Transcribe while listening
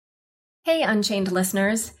Hey, Unchained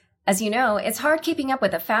listeners. As you know, it's hard keeping up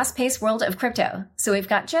with the fast-paced world of crypto, so we've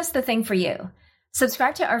got just the thing for you.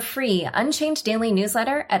 Subscribe to our free Unchained daily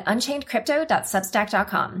newsletter at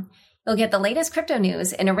unchainedcrypto.substack.com. You'll get the latest crypto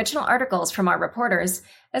news and original articles from our reporters,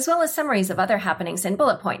 as well as summaries of other happenings and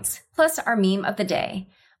bullet points, plus our meme of the day,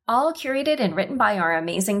 all curated and written by our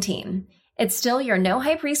amazing team. It's still your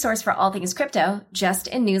no-hype resource for all things crypto, just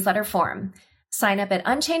in newsletter form. Sign up at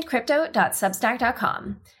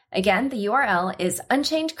unchainedcrypto.substack.com. Again, the URL is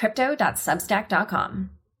unchainedcrypto.substack.com.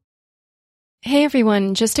 Hey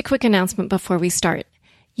everyone, just a quick announcement before we start.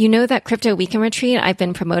 You know that Crypto Weekend Retreat I've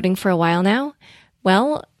been promoting for a while now?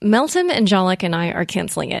 Well, Meltem and Jalik and I are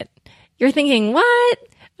canceling it. You're thinking, what?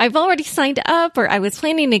 I've already signed up, or I was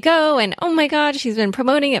planning to go, and oh my god, she's been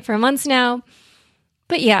promoting it for months now.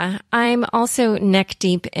 But yeah, I'm also neck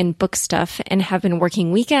deep in book stuff and have been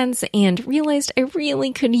working weekends and realized I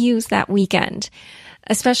really could use that weekend.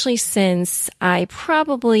 Especially since I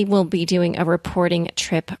probably will be doing a reporting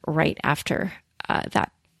trip right after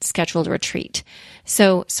that scheduled retreat.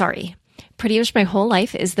 So sorry. Pretty much my whole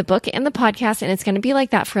life is the book and the podcast, and it's going to be like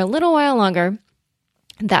that for a little while longer.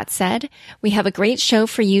 That said, we have a great show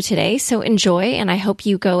for you today, so enjoy, and I hope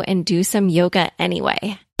you go and do some yoga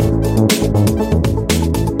anyway.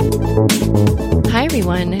 Hi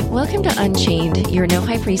everyone, welcome to Unchained, your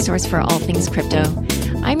no-hype resource for all things crypto.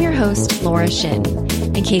 I'm your host, Laura Shin.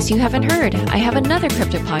 In case you haven't heard, I have another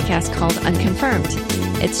crypto podcast called Unconfirmed.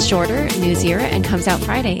 It's shorter, newsier, and comes out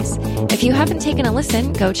Fridays. If you haven't taken a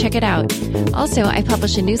listen, go check it out. Also, I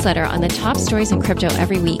publish a newsletter on the top stories in crypto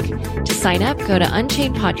every week. To sign up, go to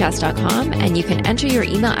unchainedpodcast.com and you can enter your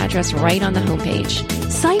email address right on the homepage.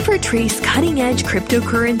 CipherTrace cutting-edge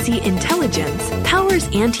cryptocurrency intelligence powers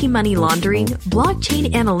anti-money laundering,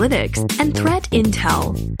 blockchain analytics, and threat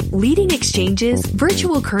intel. Leading exchanges,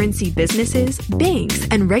 virtual currency businesses, banks,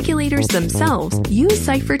 and regulators themselves use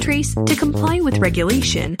CipherTrace to comply with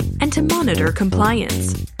regulation and to monitor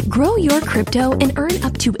compliance. Grow your crypto and earn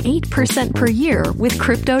up to 8% per year with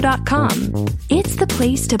Crypto.com. It's the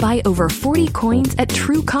place to buy over 40 coins at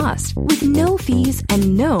true cost with no fees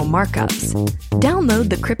and no markups. Download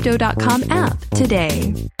the Crypto.com app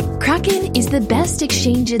today. Kraken is the best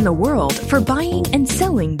exchange in the world for buying and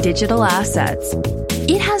selling digital assets.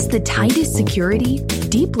 It has the tightest security,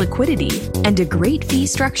 deep liquidity, and a great fee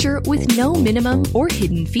structure with no minimum or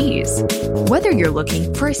hidden fees. Whether you're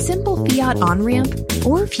looking for a simple fiat on-ramp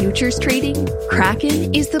or futures trading,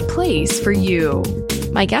 Kraken is the place for you.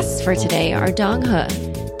 My guests for today are Dong He,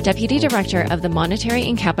 Deputy Director of the Monetary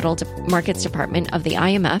and Capital Markets Department of the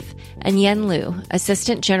IMF, and Yen Liu,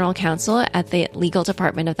 Assistant General Counsel at the Legal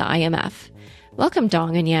Department of the IMF. Welcome,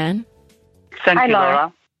 Dong and Yen. Hi,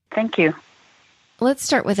 Laura. Thank you. Let's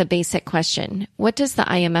start with a basic question. What does the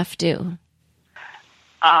IMF do?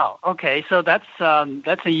 Oh, okay. So that's an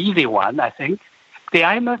easy one, I think. The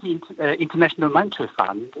IMF, International Monetary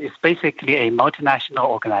Fund, is basically a multinational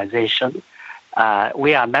organization.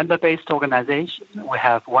 We are a member-based organization. We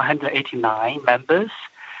have 189 members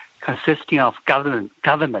consisting of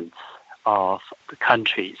governments of the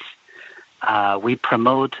countries. We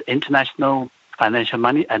promote international financial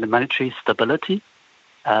money and monetary stability.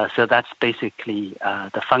 So that's basically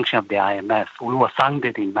the function of the IMF. We were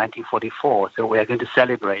founded in 1944, so we are going to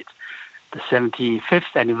celebrate the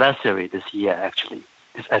 75th anniversary this year, actually,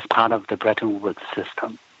 as part of the Bretton Woods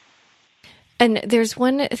system. And there's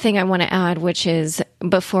one thing I want to add, which is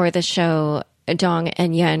before the show, Dong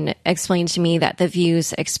and Yen explained to me that the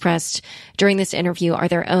views expressed during this interview are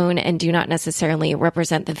their own and do not necessarily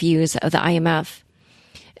represent the views of the IMF.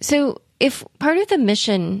 So if part of the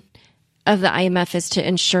mission of the IMF is to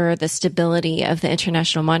ensure the stability of the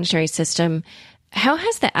international monetary system, how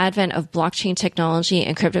has the advent of blockchain technology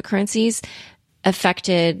and cryptocurrencies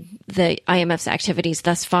affected the IMF's activities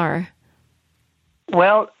thus far?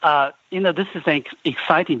 Well, this is an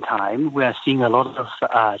exciting time. We are seeing a lot of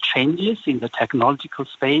changes in the technological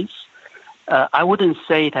space. I wouldn't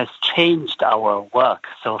say it has changed our work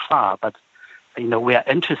so far, but we are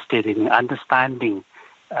interested in understanding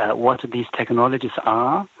what these technologies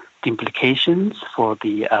are, the implications for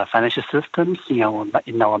the financial systems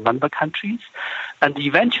in our member countries, and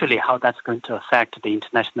eventually how that's going to affect the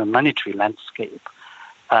international monetary landscape.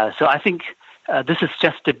 So I think this is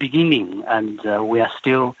just the beginning, and we are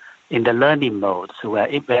still in the learning mode. So we are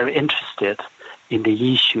very interested in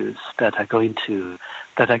the issues that are going to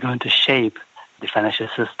shape the financial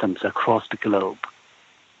systems across the globe.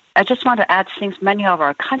 I just want to add, since many of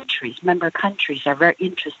our member countries, are very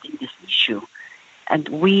interested in this issue, and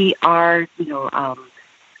we are,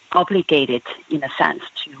 obligated, in a sense,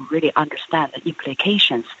 to really understand the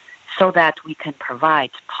implications so that we can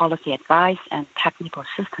provide policy advice and technical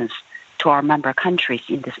assistance to our member countries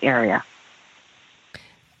in this area.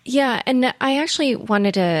 Yeah, and I actually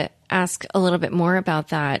wanted to ask a little bit more about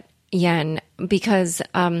that, Yan, because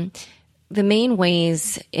the main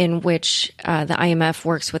ways in which the IMF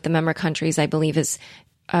works with the member countries, I believe, is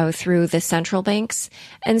through the central banks.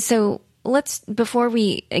 And so before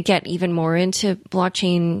we get even more into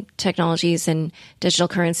blockchain technologies and digital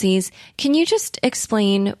currencies, can you just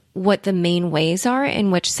explain what the main ways are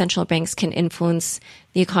in which central banks can influence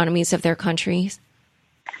the economies of their countries?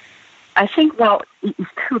 I think, well, it's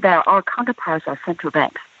true that our counterparts are central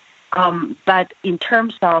banks. But in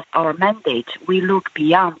terms of our mandate, we look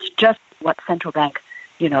beyond just what central banks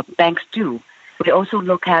do. We also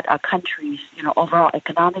look at a country's, overall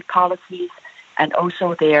economic policies and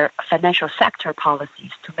also their financial sector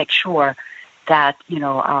policies to make sure that,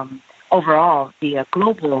 overall the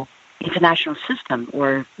global international system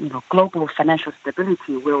or, global financial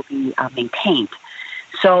stability will be maintained.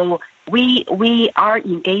 So we are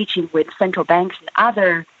engaging with central banks and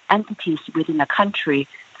other entities within the country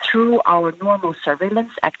through our normal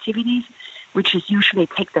surveillance activities, which is usually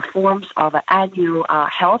take the forms of an annual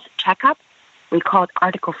health checkup. We call it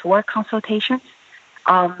Article 4 consultations.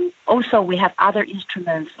 Also, we have other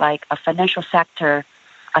instruments like a financial sector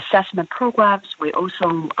assessment programs. We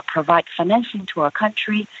also provide financing to our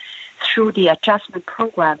country through the adjustment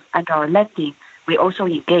programs and our lending. We also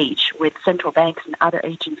engage with central banks and other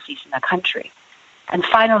agencies in the country. And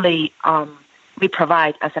finally, we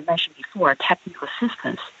provide, as I mentioned before, technical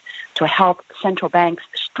assistance to help central banks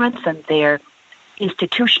strengthen their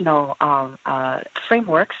institutional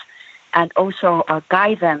frameworks and also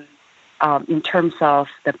guide them in terms of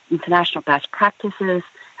the international best practices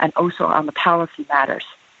and also on the policy matters.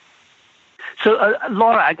 So,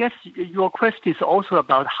 Laura, I guess your question is also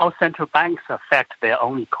about how central banks affect their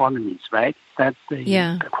own economies, right? That's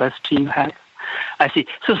the question you have. I see.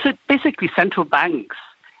 So basically, central banks,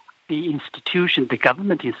 the institution, the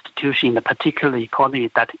government institution in a particular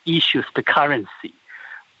economy that issues the currency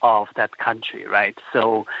of that country, right?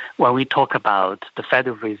 So when we talk about the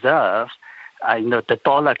Federal Reserve, the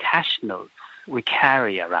dollar cash notes we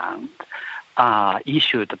carry around are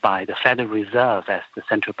issued by the Federal Reserve as the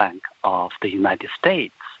central bank of the United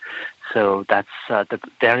States. So that's the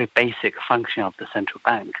very basic function of the central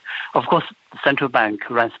bank. Of course, the central bank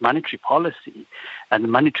runs monetary policy,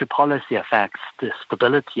 and monetary policy affects the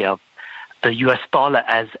stability of the U.S. dollar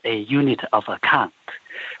as a unit of account.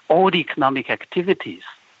 All the economic activities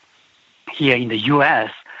here in the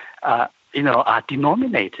U.S., are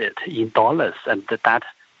denominated in dollars, and that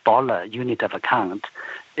dollar unit of account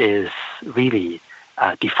is really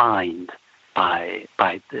defined by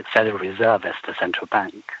the Federal Reserve as the central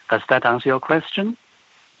bank. Does that answer your question?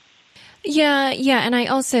 Yeah. And I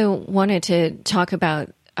also wanted to talk about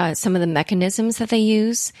some of the mechanisms that they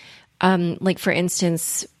use. Like, for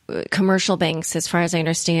instance, commercial banks, as far as I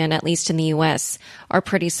understand, at least in the U.S., are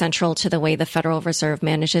pretty central to the way the Federal Reserve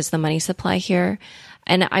manages the money supply here.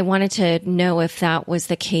 And I wanted to know if that was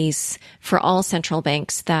the case for all central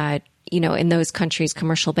banks, that, in those countries,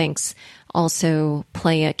 commercial banks also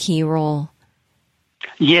play a key role.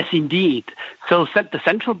 Yes, indeed. So the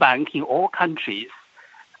central bank in all countries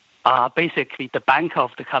are basically the bank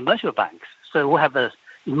of the commercial banks. So we have in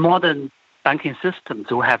modern banking systems,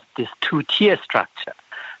 we have this two-tier structure,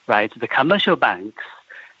 right? The commercial banks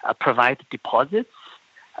provide deposits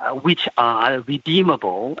which are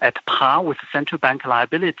redeemable at par with the central bank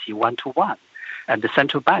liability 1-to-1. And the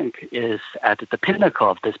central bank is at the pinnacle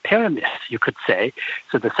of this pyramid, you could say.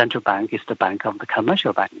 So the central bank is the bank of the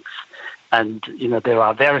commercial banks. And, there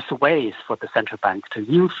are various ways for the central bank to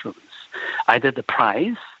influence either the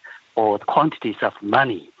price or the quantities of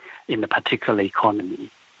money in a particular economy.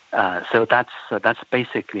 So that's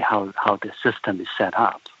basically how the system is set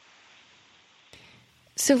up.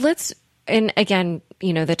 So and again,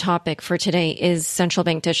 the topic for today is central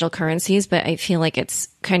bank digital currencies, but I feel like it's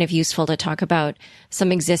kind of useful to talk about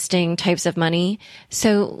some existing types of money.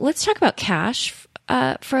 So let's talk about cash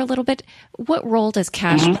for a little bit. What role does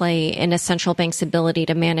cash play in a central bank's ability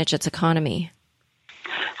to manage its economy?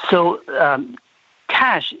 So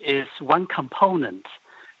cash is one component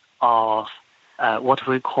of what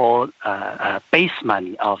we call base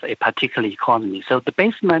money of a particular economy. So the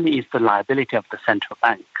base money is the liability of the central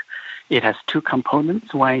bank. It has two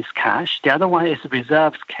components. One is cash. The other one is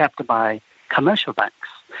reserves kept by commercial banks.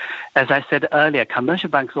 As I said earlier, commercial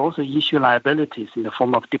banks also issue liabilities in the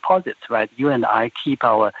form of deposits, right? You and I keep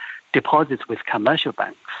our deposits with commercial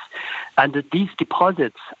banks. And these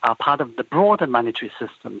deposits are part of the broader monetary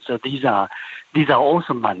system. So these are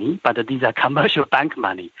also money, but these are commercial bank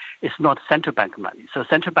money. It's not central bank money. So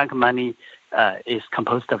central bank money is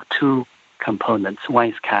composed of two components. One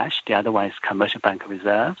is cash, the other one is commercial bank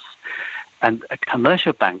reserves. And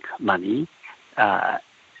commercial bank money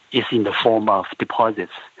is in the form of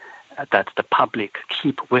deposits that the public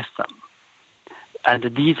keep with them.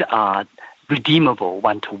 And these are redeemable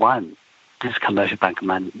one-to-one. This commercial bank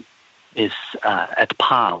money is at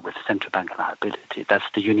par with central bank liability. That's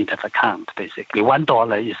the unit of account, basically.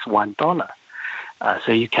 $1 is $1.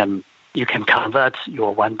 So you can convert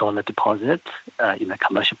your $1 deposit in a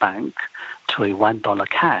commercial bank to a $1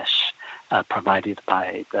 cash provided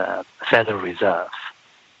by the Federal Reserve.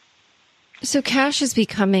 So cash is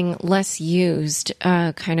becoming less used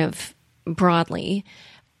kind of broadly.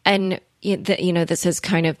 And, this is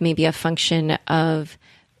kind of maybe a function of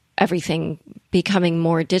everything becoming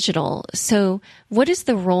more digital. So what is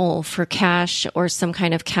the role for cash or some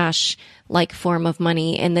kind of cash-like form of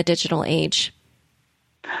money in the digital age?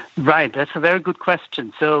 Right. That's a very good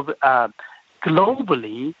question. So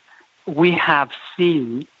globally, we have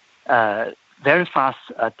seen very fast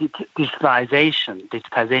digitization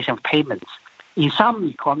of payments in some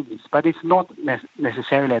economies, but it's not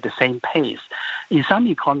necessarily at the same pace. In some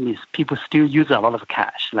economies, people still use a lot of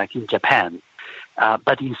cash, like in Japan.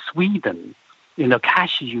 But in Sweden,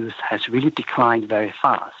 cash use has really declined very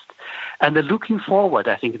fast. And looking forward,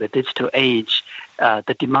 I think the digital age,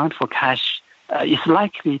 the demand for cash is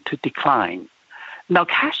likely to decline. Now,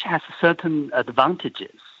 cash has certain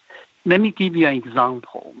advantages. Let me give you an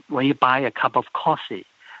example. When you buy a cup of coffee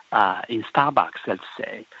in Starbucks, let's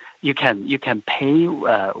say, you can pay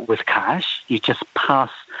with cash. You just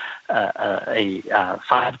pass a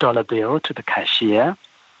 $5 bill to the cashier,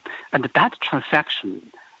 and that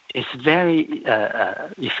transaction is very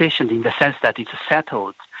efficient in the sense that it's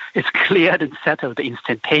settled. It's cleared and settled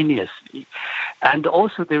instantaneously. And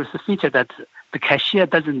also there is a feature that the cashier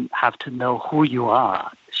doesn't have to know who you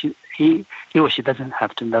are. He or she doesn't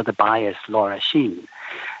have to know the buyer's Laura Shin.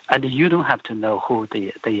 And you don't have to know who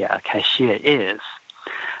the cashier is.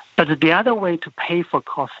 But the other way to pay for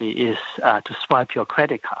coffee is to swipe your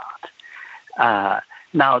credit card.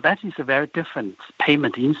 Now, that is a very different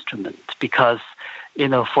payment instrument because,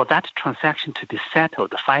 for that transaction to be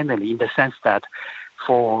settled finally, in the sense that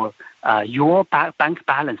for your bank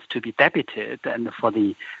balance to be debited and for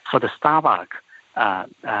the Starbucks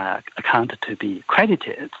account to be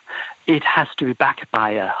credited, it has to be backed by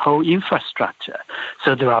a whole infrastructure.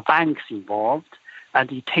 So there are banks involved,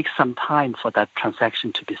 and it takes some time for that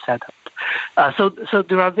transaction to be settled. So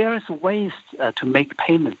there are various ways to make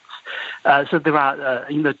payments. So there are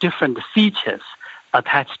different features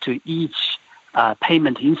attached to each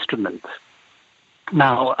payment instrument.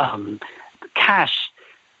 Now, cash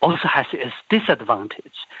also has its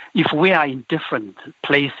disadvantage. If we are in different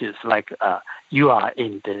places, like you are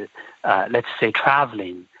in the, let's say,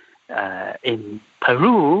 traveling in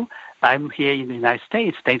Peru, I'm here in the United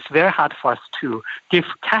States, then it's very hard for us to give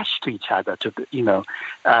cash to each other.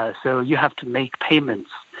 So you have to make payments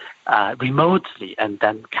remotely, and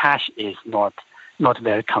then cash is not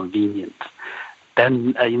very convenient.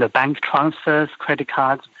 Then bank transfers, credit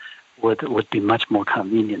cards would be much more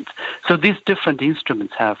convenient. So these different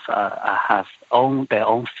instruments have their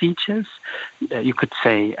own features. You could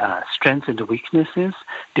say strengths and weaknesses.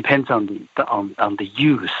 Depends on the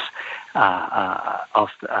use of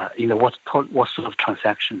what sort of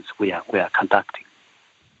transactions we are conducting.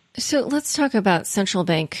 So let's talk about central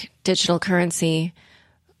bank digital currency.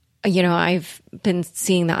 I've been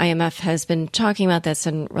seeing the IMF has been talking about this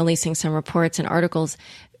and releasing some reports and articles.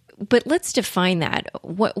 But let's define that.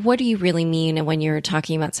 What do you really mean when you're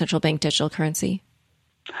talking about central bank digital currency?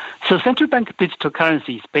 So central bank digital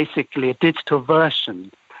currency is basically a digital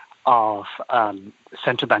version of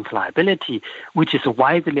central bank liability, which is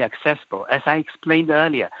widely accessible. As I explained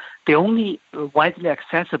earlier, the only widely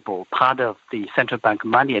accessible part of the central bank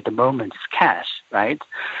money at the moment is cash, right?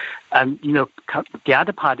 And, the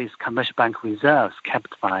other part is commercial bank reserves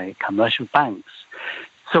kept by commercial banks.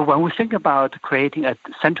 So when we think about creating a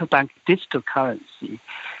central bank digital currency,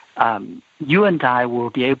 you and I will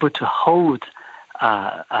be able to hold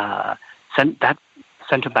that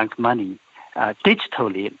central bank money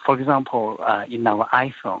digitally. For example, in our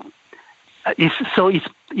iPhone,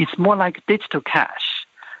 it's more like digital cash.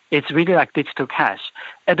 It's really like digital cash.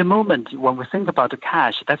 At the moment, when we think about the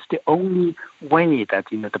cash, that's the only way that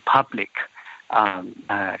the public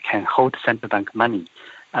can hold central bank money.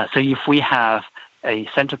 So if we have a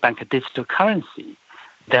central bank digital currency,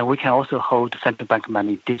 then we can also hold central bank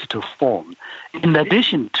money in digital form, in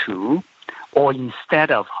addition to or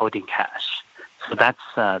instead of holding cash. So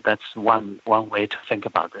that's one way to think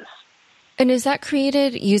about this. And is that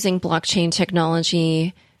created using blockchain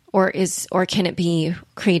technology, or can it be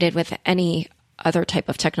created with any other type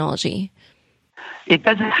of technology? It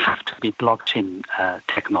doesn't have to be blockchain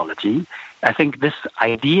technology. I think this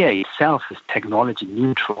idea itself is technology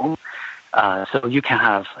neutral. So you can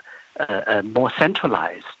have a more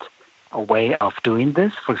centralized way of doing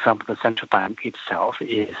this. For example, the central bank itself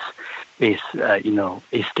is the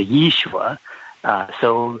issuer.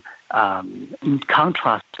 So in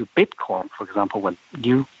contrast to Bitcoin, for example, when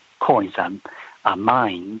new coins are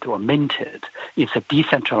mined or minted, it's a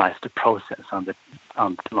decentralized process on the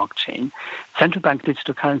blockchain. Central bank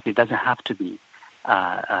digital currency doesn't have to be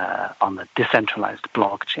on a decentralized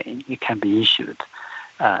blockchain. It can be issued.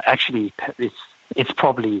 Actually, it's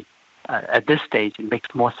probably at this stage it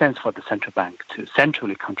makes more sense for the central bank to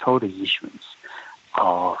centrally control the issuance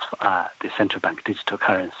of the central bank digital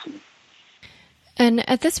currency. And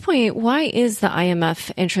at this point, why is the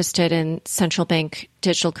IMF interested in central bank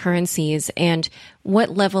digital currencies, and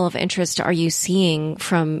what level of interest are you seeing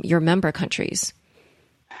from your member countries?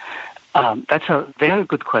 That's a very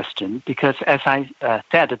good question, because as I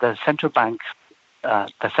said, the central banks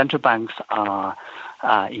are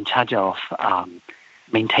in charge of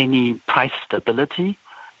maintaining price stability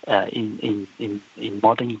in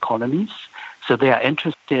modern economies. So they are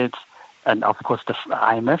interested. And of course, the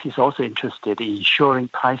IMF is also interested in ensuring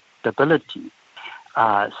price stability.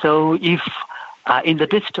 So if in the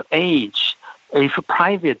digital age, if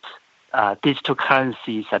private digital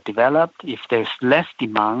currencies are developed, if there's less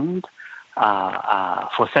demand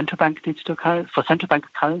for central bank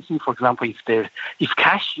currency, for example, if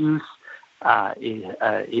cash use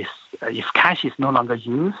if cash is no longer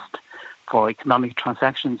used for economic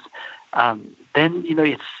transactions, then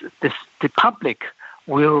the public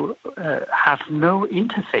will have no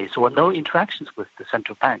interface or no interactions with the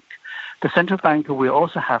central bank. The central bank will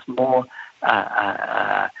also have more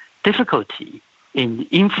difficulty in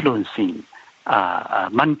influencing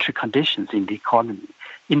monetary conditions in the economy,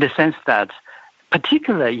 in the sense that,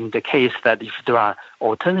 particularly in the case that if there are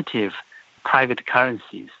alternative private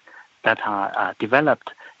currencies that are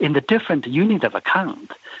developed in the different unit of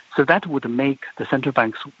account, so that would make the central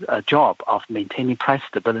bank's job of maintaining price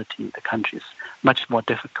stability in the countries much more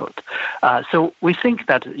difficult. So we think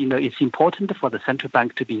that it's important for the central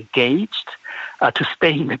bank to be engaged, to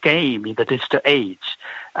stay in the game in the digital age,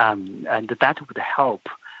 and that would help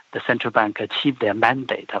the central bank achieve their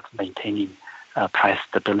mandate of maintaining price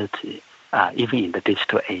stability, even in the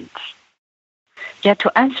digital age. Yeah,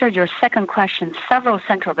 to answer your second question, several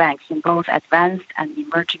central banks in both advanced and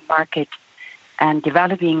emerging markets and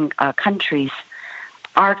developing countries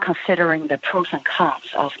are considering the pros and cons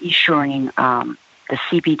of issuing the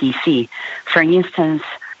CBDC. For instance,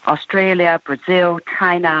 Australia, Brazil,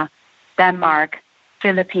 China, Denmark,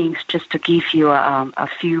 Philippines, just to give you a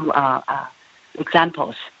few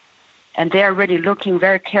examples. And they are really looking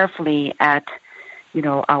very carefully at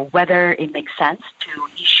whether it makes sense to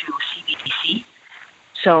issue CBDC.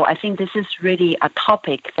 So I think this is really a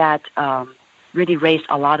topic that really raised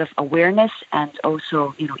a lot of awareness and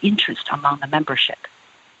also interest among the membership.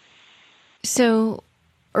 So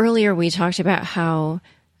earlier we talked about how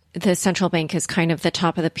the central bank is kind of the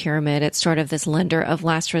top of the pyramid. It's sort of this lender of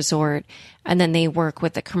last resort, and then they work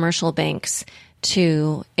with the commercial banks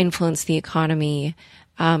to influence the economy,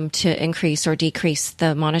 to increase or decrease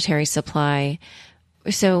the monetary supply.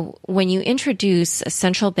 So when you introduce a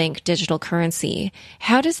central bank digital currency,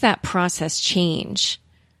 how does that process change?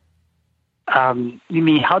 You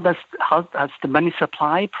mean how does the money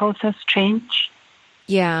supply process change?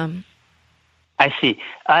 Yeah. I see.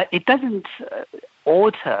 It doesn't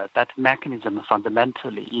alter that mechanism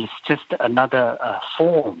fundamentally. It's just another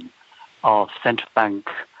form of central bank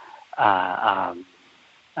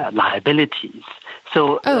liabilities.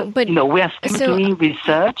 So, we are still doing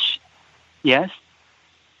research. Yes.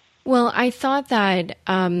 Well, I thought that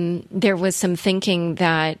there was some thinking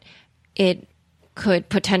that it could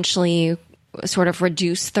potentially sort of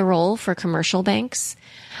reduce the role for commercial banks,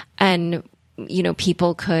 and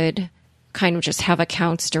people could kind of just have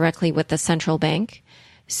accounts directly with the central bank.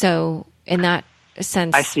 So in that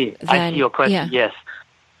sense, I see your question. Yeah.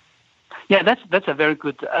 Yes, that's a very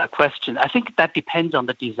good question. I think that depends on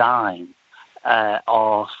the design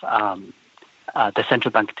of the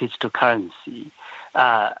central bank digital currency.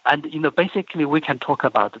 And basically, we can talk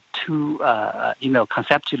about two.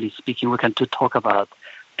 Conceptually speaking, we can talk about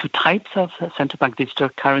two types of central bank digital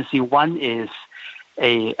currency. One is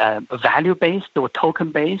value-based or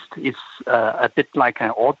token-based. It's a bit like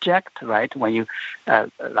an object, right? When you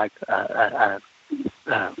like a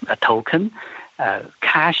token,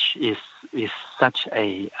 cash is such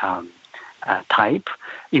a type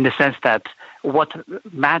in the sense that what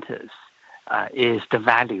matters is the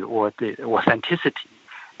value or the authenticity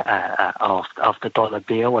of the dollar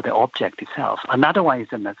bill or the object itself. Another one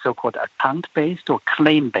is a so-called account-based or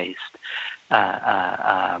claim-based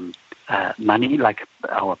money, like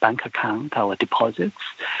our bank account, our deposits.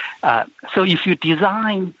 So if you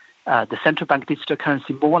design the central bank digital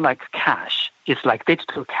currency more like cash, it's like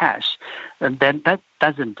digital cash, and then that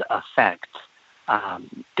doesn't affect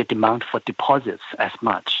the demand for deposits as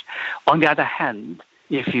much. On the other hand,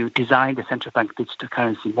 if you design the central bank digital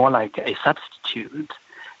currency more like a substitute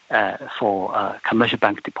for commercial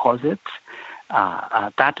bank deposits,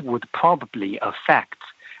 that would probably affect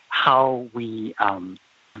how we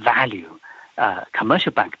value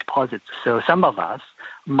commercial bank deposits. So some of us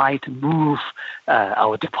might move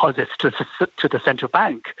our deposits to the central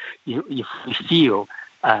bank if we feel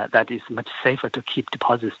that it's much safer to keep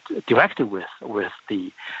deposits directly with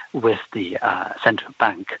the central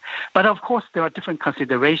bank. But of course, there are different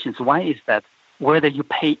considerations. One is that whether you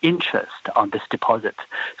pay interest on this deposit.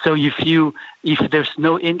 So if there's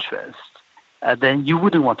no interest, then you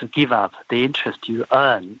wouldn't want to give up the interest you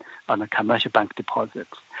earn on a commercial bank deposit.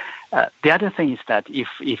 The other thing is that if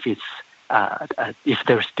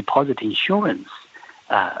there's deposit insurance,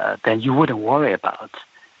 then you wouldn't worry about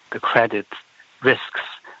the credit risks,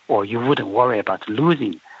 or you wouldn't worry about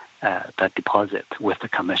losing that deposit with the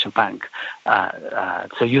commercial bank.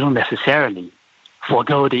 So you don't necessarily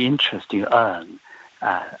forego the interest you earn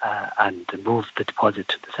and move the deposit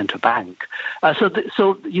to the central bank.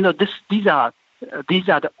 These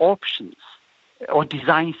are the options or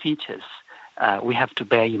design features we have to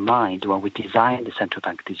bear in mind when we design the central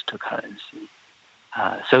bank digital currency.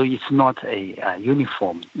 So it's not a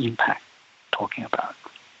uniform impact talking about.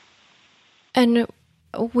 And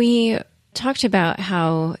we talked about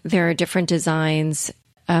how there are different designs,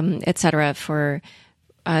 et cetera, for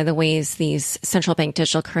the ways these central bank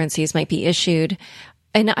digital currencies might be issued.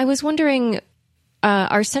 And I was wondering,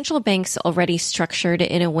 are central banks already structured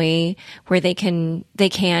in a way where they can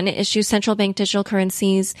issue central bank digital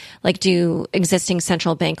currencies? Like, do existing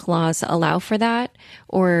central bank laws allow for that?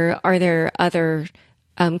 Or are there other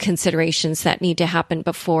considerations that need to happen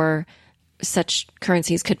before such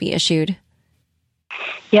currencies could be issued?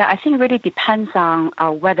 Yeah, I think it really depends on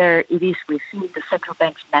whether it is within the central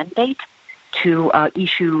bank's mandate to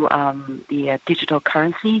issue the digital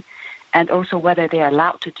currency, and also whether they are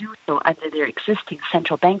allowed to do so under their existing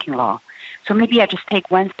central banking law. So maybe I just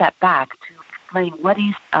take one step back to explain what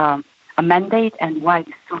is a mandate and why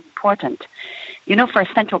it's so important. For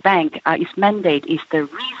a central bank, its mandate is the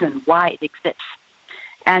reason why it exists.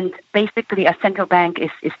 And basically, a central bank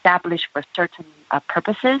is established for certain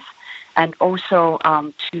purposes, and also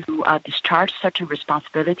to discharge certain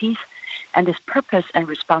responsibilities. And this purpose and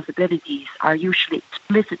responsibilities are usually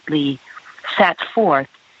explicitly set forth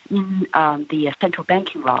in the central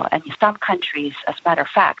banking law. And in some countries, as a matter of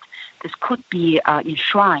fact, this could be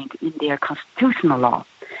enshrined in their constitutional law.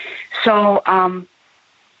 So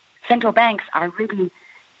central banks are really,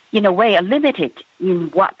 in a way, limited in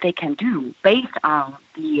what they can do based on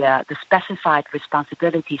the specified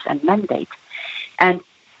responsibilities and mandate. And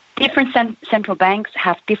different central banks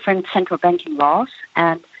have different central banking laws,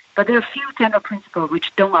 but there are a few general principles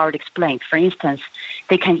which don't already explain. For instance,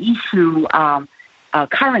 they can issue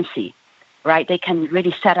currency, right? They can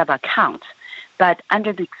really set up accounts. But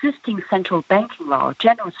under the existing central banking law,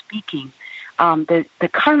 generally speaking, the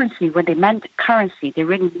currency, when they meant currency, they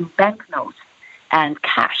really mean banknotes and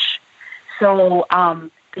cash. So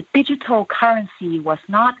the digital currency was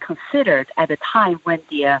not considered at the time when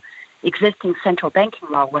the existing central banking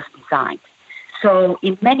law was designed. So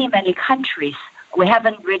in many, many countries, we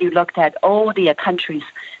haven't really looked at all the countries'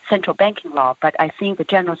 central banking law, but I think,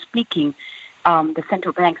 generally speaking, the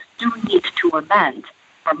central banks do need to amend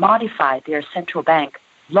or modify their central bank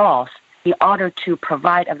laws in order to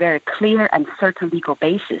provide a very clear and certain legal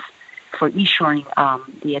basis for issuing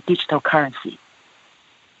the digital currency.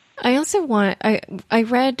 I also I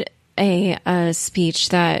read a speech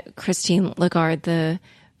that Christine Lagarde,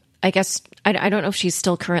 I don't know if she's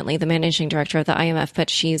still currently the managing director of the IMF,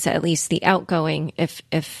 but she's at least the outgoing, if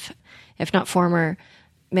not former,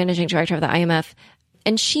 managing director of the IMF.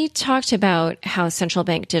 And she talked about how central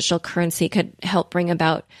bank digital currency could help bring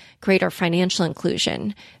about greater financial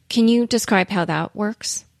inclusion. Can you describe how that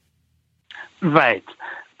works? Right.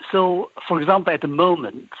 So, for example, at the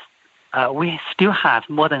moment, we still have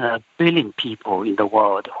more than 1 billion people in the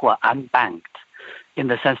world who are unbanked, in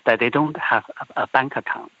the sense that they don't have a bank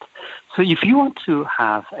account. So if you want to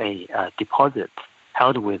have a deposit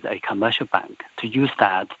held with a commercial bank, to use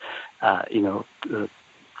that,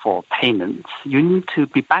 for payments, you need to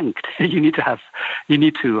be banked. You need to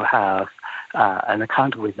have an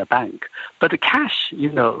account with the bank. But the cash,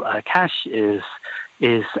 cash is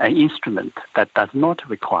an instrument that does not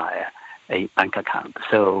require a bank account.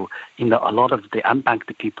 So, a lot of the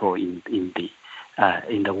unbanked people in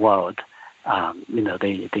the world,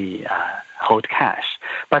 they hold cash,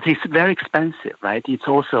 but it's very expensive, right? It's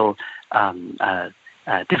also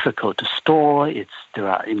difficult to store.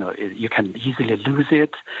 You can easily lose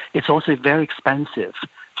it. It's also very expensive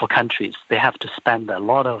for countries. They have to spend a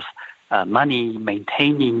lot of money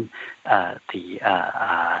maintaining the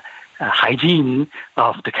hygiene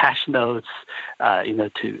of the cash notes,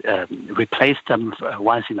 to replace them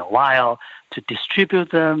once in a while, to distribute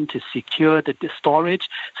them, to secure the storage.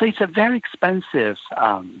 So it's a very expensive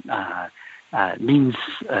means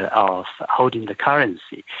of holding the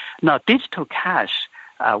currency. Now, digital cash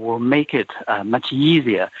will make it much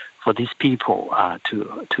easier for these people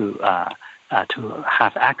to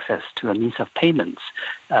have access to a means of payments.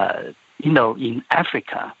 In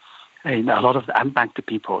Africa, a lot of the unbanked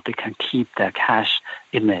people, they can keep their cash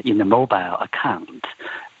in a mobile account,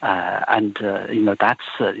 that's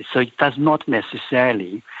so it does not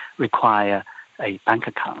necessarily require a bank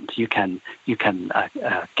account. You can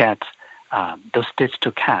get those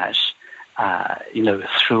digital cash,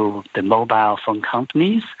 through the mobile phone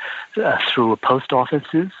companies, through post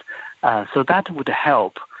offices. So that would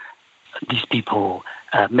help these people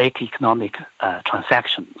make economic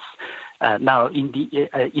transactions. Now, in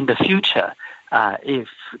the future, if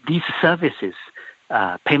these services,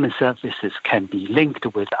 payment services, can be linked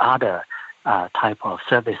with other type of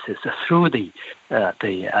services through the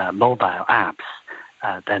mobile apps,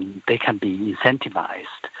 then they can be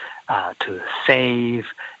incentivized to save,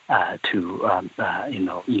 to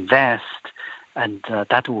invest, and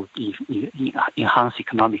that will enhance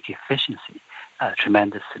economic efficiency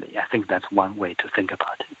tremendously. I think that's one way to think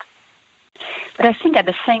about it. But I think at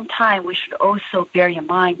the same time, we should also bear in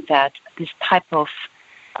mind that this type of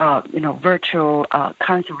virtual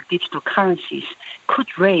currency or digital currencies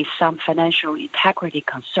could raise some financial integrity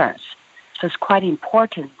concerns. So it's quite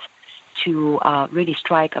important to really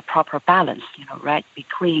strike a proper balance,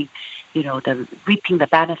 between, the reaping the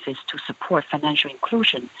benefits to support financial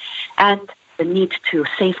inclusion and the need to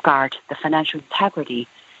safeguard the financial integrity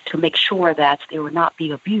to make sure that they will not be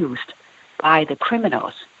abused by the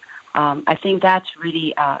criminals. I think that's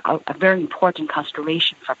really a very important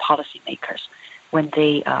consideration for policymakers when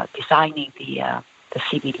they designing the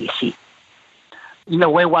CBDC.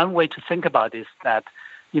 One way to think about it is that,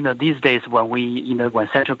 these days when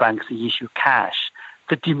central banks issue cash,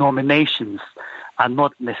 the denominations are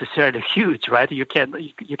not necessarily huge, right? You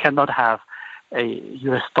cannot have a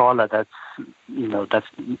US dollar that's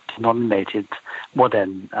denominated more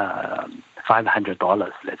than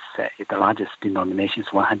 $500, let's say. The largest denomination is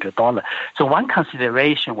 $100. So one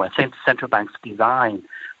consideration when central banks design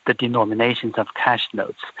the denominations of cash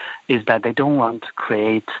notes is that they don't want to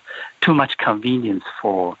create too much convenience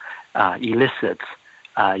for illicit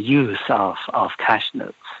use of cash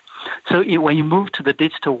notes. So when you move to the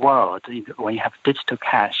digital world, when you have digital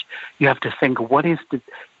cash, you have to think, what is the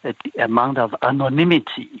amount of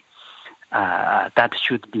anonymity that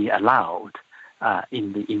should be allowed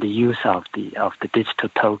in the use of the digital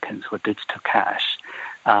tokens or digital cash.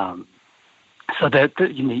 So that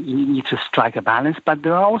you need to strike a balance, but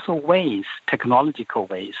there are also ways, technological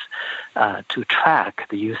ways, to track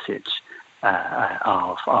the usage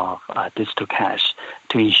of digital cash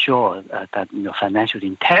to ensure that financial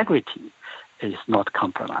integrity is not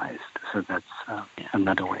compromised. So that's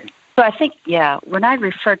another way. So I think, when I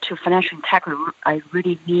refer to financial integrity, I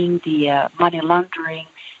really mean the money laundering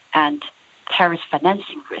and terrorist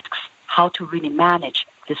financing risks, how to really manage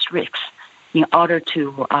these risks in order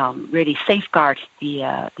to really safeguard the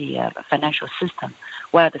financial system,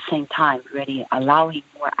 while at the same time really allowing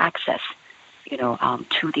more access,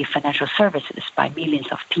 to the financial services by millions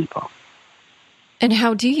of people. And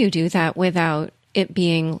how do you do that without it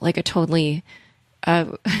being like a totally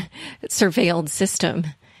surveilled system?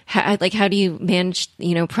 How do you manage,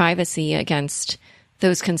 privacy against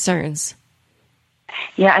those concerns?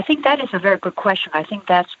 Yeah, I think that is a very good question. I think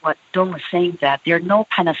that's what Dong was saying, that there are no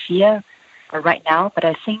panacea right now, but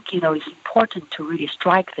I think, it's important to really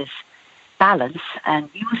strike this balance and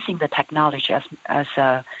using the technology as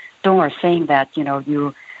Dong was saying that,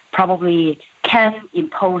 you probably can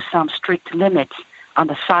impose some strict limits on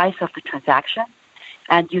the size of the transaction.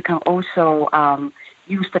 And you can also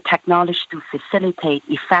use the technology to facilitate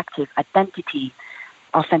effective identity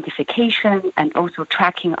authentication and also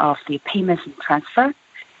tracking of the payments and transfer.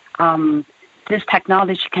 This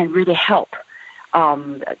technology can really help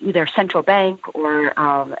either central bank or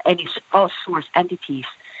any outsourced entities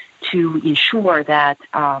to ensure that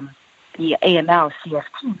the AML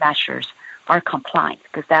CFT measures are compliant,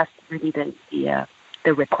 because that's really the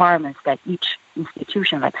requirements that each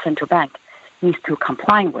institution like central bank needs to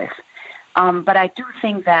comply with. But I do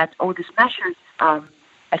think that all these measures,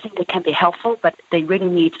 I think they can be helpful, but they really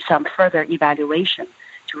need some further evaluation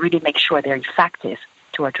to really make sure they're effective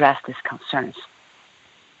to address these concerns.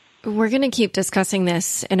 We're going to keep discussing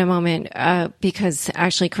this in a moment because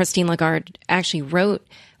actually Christine Lagarde actually wrote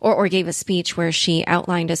or gave a speech where she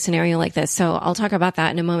outlined a scenario like this. So I'll talk about that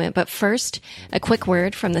in a moment. But first, a quick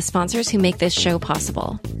word from the sponsors who make this show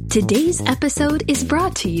possible. Today's episode is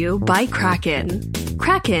brought to you by Kraken.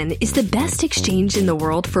 Kraken is the best exchange in the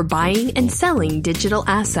world for buying and selling digital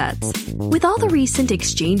assets. With all the recent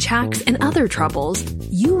exchange hacks and other troubles,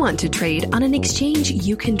 you want to trade on an exchange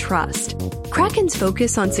you can trust. Kraken's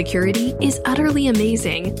focus on security is utterly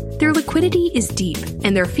amazing. Their liquidity is deep,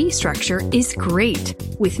 and their fee structure is great,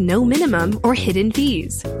 with no minimum or hidden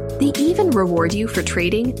fees. They even reward you for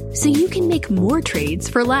trading so you can make more trades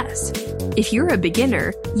for less. If you're a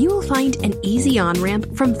beginner, you will find an easy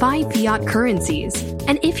on-ramp from 5 fiat currencies.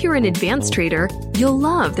 And if you're an advanced trader, you'll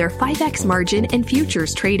love their 5x margin and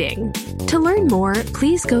futures trading. To learn more,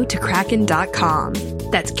 please go to Kraken.com.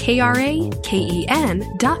 That's Kraken.com.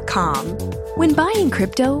 When buying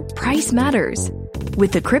crypto, price matters.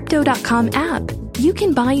 With the Crypto.com app, you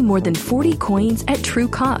can buy more than 40 coins at true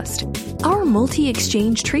cost. Our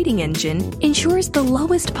multi-exchange trading engine ensures the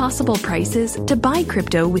lowest possible prices to buy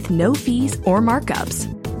crypto with no fees or markups.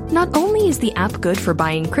 Not only is the app good for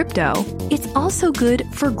buying crypto, it's also good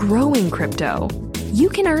for growing crypto. You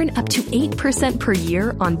can earn up to 8% per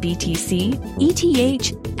year on BTC,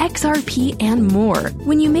 ETH, XRP, and more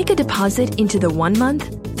when you make a deposit into the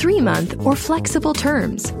 1-month, 3-month, or flexible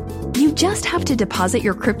terms. You just have to deposit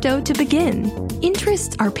your crypto to begin.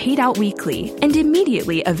 Interests are paid out weekly and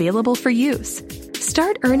immediately available for use.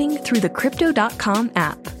 Start earning through the Crypto.com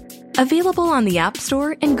app. Available on the App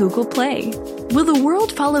Store and Google Play. Will the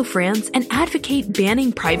world follow France and advocate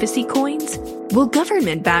banning privacy coins? Will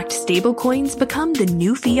government-backed stablecoins become the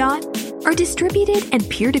new fiat? Are distributed and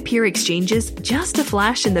peer-to-peer exchanges just a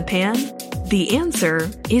flash in the pan? The answer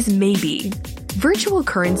is maybe. Virtual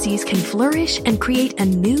currencies can flourish and create a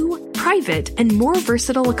new, private, and more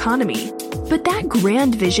versatile economy. But that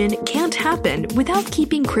grand vision can't happen without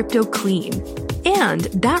keeping crypto clean. And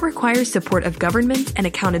that requires support of governments and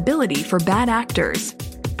accountability for bad actors.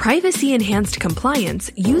 Privacy-enhanced compliance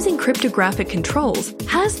using cryptographic controls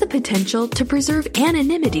has the potential to preserve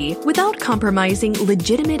anonymity without compromising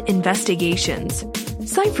legitimate investigations.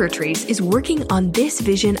 CipherTrace is working on this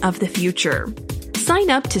vision of the future. Sign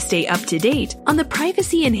up to stay up to date on the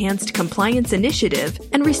Privacy Enhanced Compliance Initiative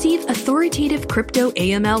and receive authoritative crypto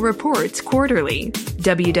AML reports quarterly.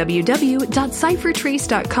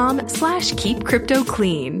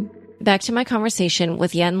 www.ciphertrace.com/keepcryptoclean. Back to my conversation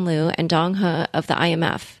with Yen Liu and Dong He of the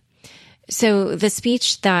IMF. So the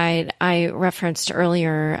speech that I referenced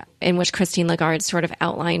earlier, in which Christine Lagarde sort of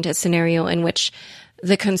outlined a scenario in which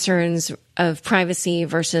the concerns of privacy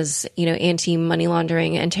versus, anti-money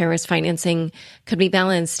laundering and terrorist financing could be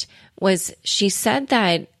balanced, was she said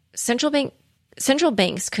that central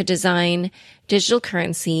banks could design digital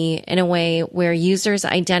currency in a way where users'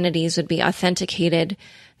 identities would be authenticated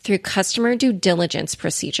through customer due diligence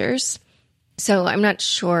procedures. So I'm not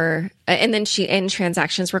sure, and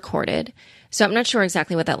transactions recorded. So I'm not sure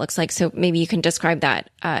exactly what that looks like. So maybe you can describe that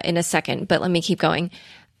in a second, but let me keep going.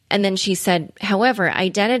 And then she said, however,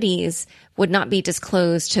 identities would not be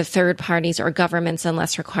disclosed to third parties or governments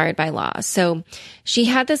unless required by law. So she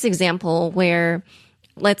had this example where,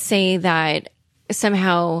 let's say that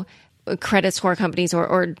somehow credit score companies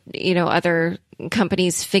or other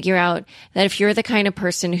companies figure out that if you're the kind of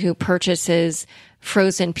person who purchases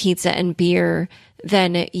frozen pizza and beer,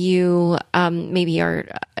 then you maybe are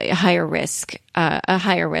a higher risk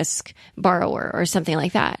borrower or something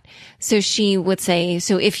like that. So she would say,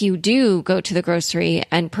 so if you do go to the grocery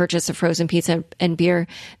and purchase a frozen pizza and beer,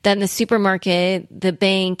 then the supermarket, the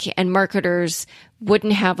bank, and marketers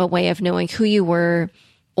wouldn't have a way of knowing who you were,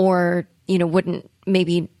 or wouldn't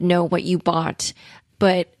maybe know what you bought.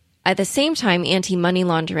 But at the same time, anti-money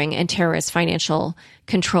laundering and terrorist financial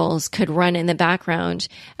controls could run in the background.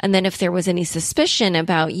 And then if there was any suspicion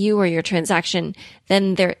about you or your transaction,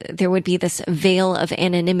 then there would be this veil of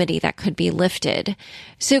anonymity that could be lifted.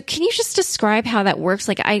 So can you just describe how that works?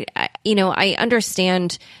 Like I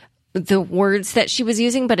understand the words that she was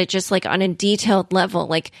using, but it just like on a detailed level,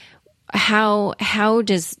 like how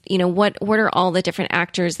does, what are all the different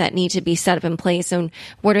actors that need to be set up in place, and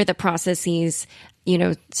what are the processes,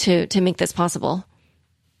 to make this possible?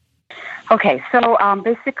 Okay, so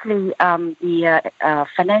basically the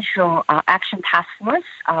Financial Action Task Force,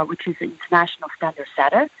 which is an international standard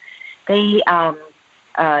setter, they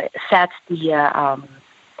set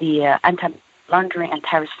the anti-laundering and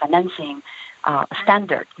terrorist financing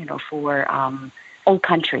standard, for all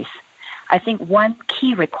countries. I think one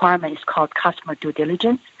key requirement is called customer due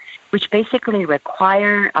diligence, which basically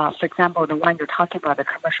require, for example, the one you're talking about, the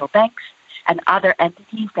commercial banks and other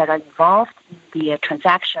entities that are involved in the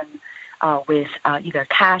transaction with either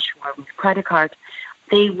cash or with credit cards.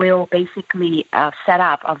 They will basically set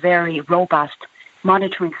up a very robust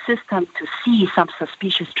monitoring system to see some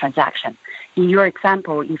suspicious transaction. In your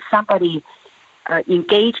example, if somebody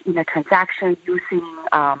engaged in a transaction using,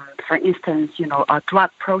 for instance, drug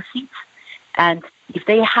proceeds, and if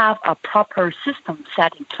they have a proper system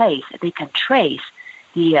set in place, they can trace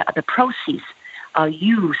the proceeds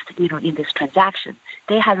used, in this transaction.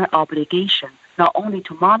 They have an obligation not only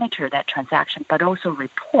to monitor that transaction, but also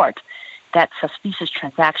report that suspicious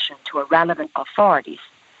transaction to a relevant authorities.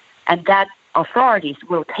 And that authorities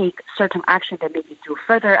will take certain action. They maybe do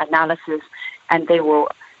further analysis, and they will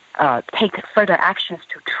take further actions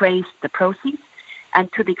to trace the proceeds.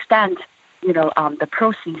 And to the extent, the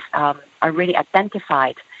proceeds are really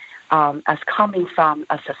identified as coming from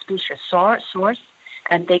a suspicious source,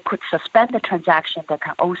 and they could suspend the transaction. That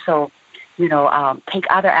can also, take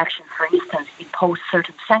other actions. For instance, impose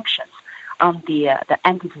certain sanctions on the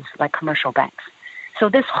entities like commercial banks. So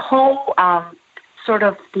this whole sort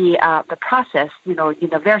of the process, in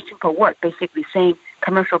a very simple word, basically saying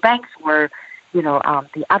commercial banks or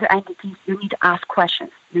the other entities, you need to ask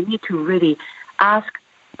questions. You need to really ask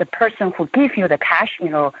the person who gives you the cash,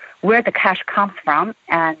 where the cash comes from,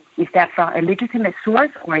 and is that from a legitimate source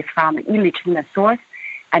or is from an illegitimate source?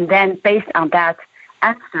 And then based on that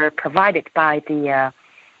answer provided by the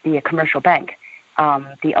commercial bank,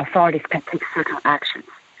 the authorities can take certain actions.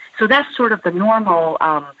 So that's sort of the normal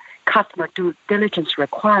customer due diligence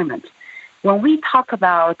requirement. When we talk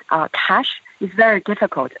about cash, it's very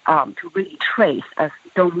difficult to really trace, as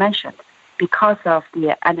Dong mentioned, because of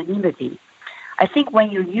the anonymity. I think when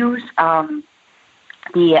you use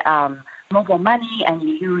the mobile money and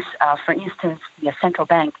you use, for instance, the central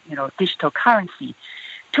bank, digital currency,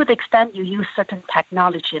 to the extent you use certain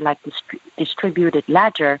technology like distributed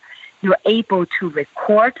ledger, you're able to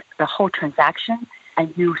record the whole transaction,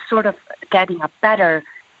 and you sort of getting a better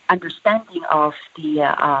understanding of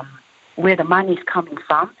the where the money is coming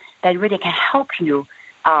from. That really can help you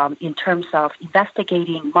in terms of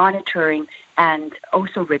investigating, monitoring, and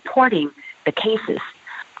also reporting the cases.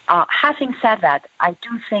 Having said that, I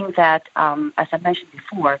do think that, as I mentioned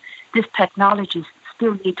before, these technologies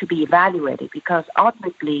still need to be evaluated, because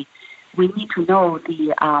ultimately we need to know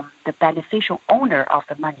the beneficial owner of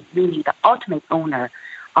the money, meaning the ultimate owner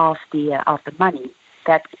of the money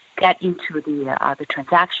that get into the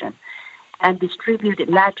transaction. And distributed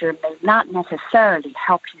ledger may not necessarily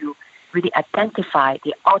help you really identify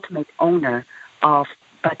the ultimate owner of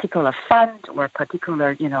particular fund or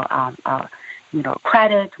particular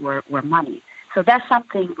credit or money. So that's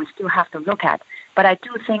something we still have to look at. But I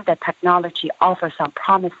do think that technology offers some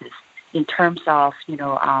promises in terms of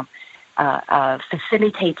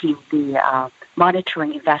facilitating the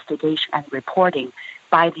monitoring, investigation, and reporting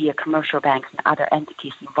by the commercial banks and other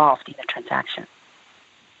entities involved in the transaction.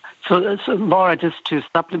 So Laura, just to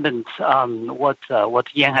supplement what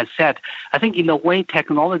Yan has said, I think in a way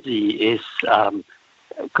technology is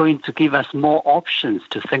going to give us more options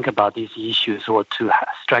to think about these issues or to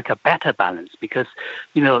strike a better balance, because,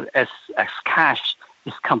 as cash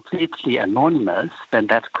is completely anonymous, then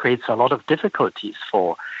that creates a lot of difficulties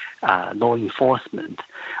for law enforcement.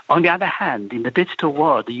 On the other hand, in the digital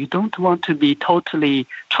world, you don't want to be totally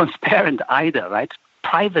transparent either, right?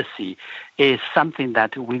 Privacy is something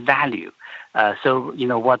that we value. So,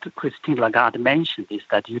 what Christine Lagarde mentioned is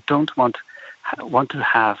that you don't want to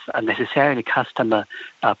have necessarily customer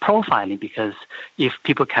profiling, because if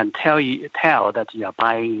people can tell that you are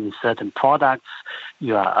buying certain products,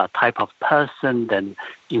 you are a type of person, then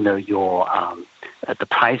your the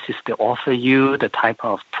prices they offer you, the type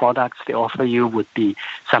of products they offer you would be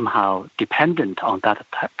somehow dependent on that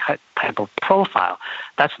type of profile.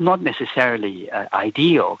 That's not necessarily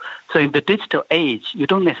ideal. So in the digital age, you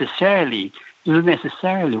don't necessarily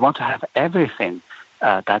want to have everything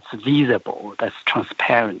that's visible, that's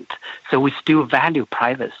transparent. So we still value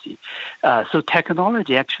privacy. So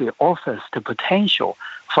technology actually offers the potential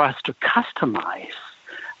for us to customize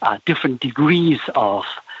different degrees of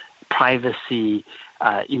privacy.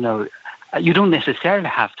 You don't necessarily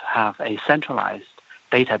have to have a centralized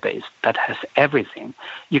database that has everything.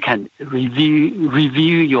 You can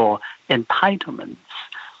review your entitlements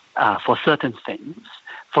for certain things.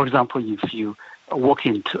 For example, if you walk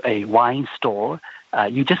into a wine store,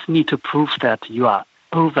 you just need to prove that you are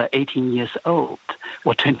over 18 years old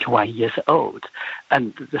or 21 years old.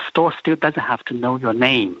 And the store still doesn't have to know your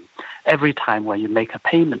name every time when you make a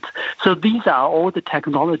payment. So these are all the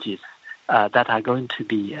technologies that are going to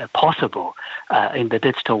be possible in the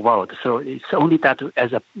digital world. So it's only that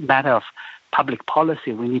as a matter of public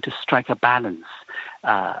policy, we need to strike a balance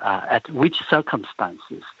at which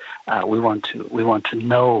circumstances we want to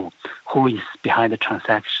know who is behind the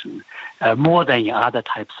transaction more than in other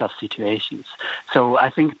types of situations. So I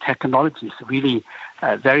think technology is really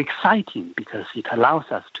very exciting because it allows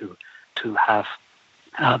us to have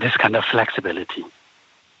this kind of flexibility.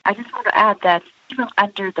 I just want to add that even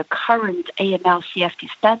under the current AML-CFT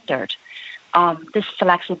standard, this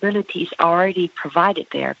flexibility is already provided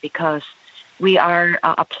there because we are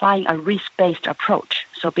applying a risk-based approach.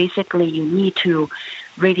 So basically, you need to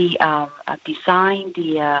really design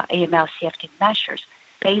the AML-CFT measures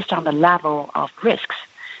based on the level of risks.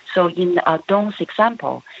 So in Dong's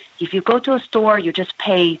example, if you go to a store, you just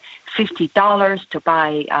pay $50 to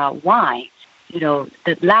buy wine.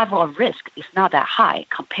 The level of risk is not that high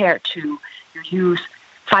compared to you use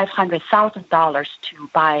 $500,000 to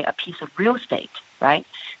buy a piece of real estate, right?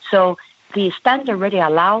 So the standard really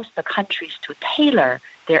allows the countries to tailor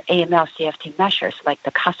their AML-CFT measures, like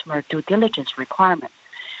the customer due diligence requirements,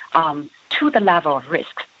 to the level of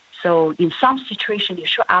risk. So in some situations, you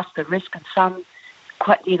should ask the risk. In some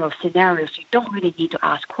scenarios, you don't really need to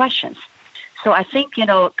ask questions. So I think,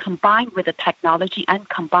 combined with the technology and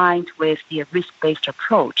combined with the risk-based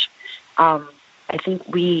approach, I think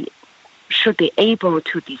we should be able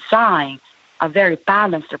to design a very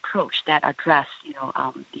balanced approach that address,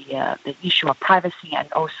 the issue of privacy and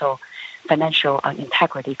also financial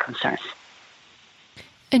integrity concerns.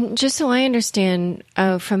 And just so I understand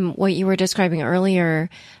from what you were describing earlier,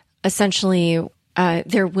 essentially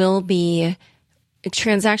there will be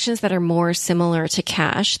transactions that are more similar to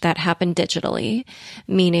cash that happen digitally,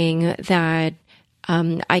 meaning that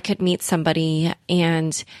I could meet somebody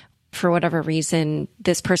and for whatever reason,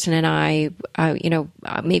 this person and I,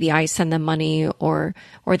 maybe I send them money or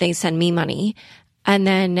they send me money. And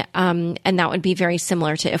then, and that would be very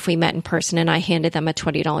similar to if we met in person and I handed them a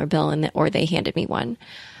 $20 bill or they handed me one.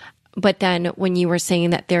 But then when you were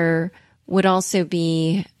saying that there would also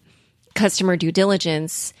be customer due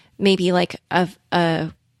diligence, maybe like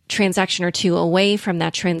a transaction or two away from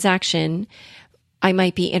that transaction, I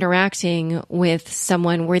might be interacting with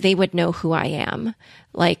someone where they would know who I am,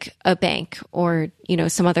 like a bank or,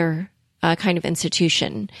 some other kind of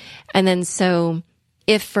institution. And then so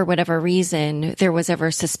if for whatever reason there was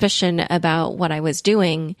ever suspicion about what I was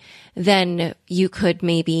doing, then you could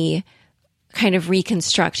maybe kind of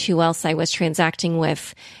reconstruct who else I was transacting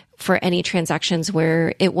with for any transactions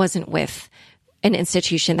where it wasn't with an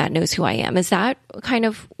institution that knows who I am. Is that kind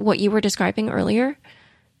of what you were describing earlier?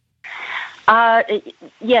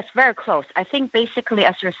 Yes, very close. I think basically,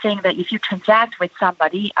 as you're saying, that if you transact with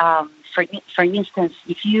somebody, for instance,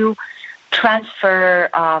 if you transfer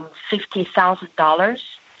 $50,000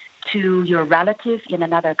 to your relative in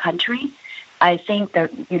another country, I think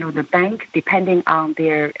that the bank, depending on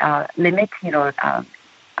their limit,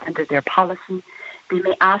 under their policy, they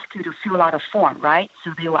may ask you to fill out a form, right?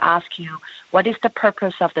 So they will ask you what is the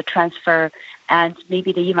purpose of the transfer, and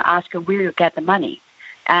maybe they even ask you where you get the money.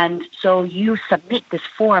 And so you submit this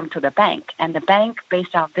form to the bank, and the bank,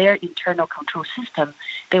 based on their internal control system,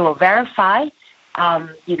 they will verify,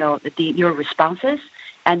 your responses,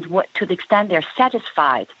 and to the extent they're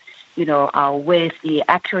satisfied, with the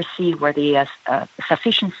accuracy or the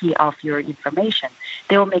sufficiency of your information,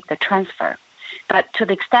 they will make the transfer. But to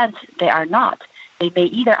the extent they are not, they may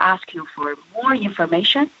either ask you for more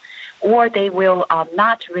information, or they will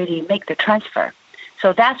not really make the transfer.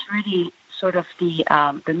 So that's really sort of the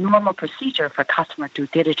normal procedure for customer due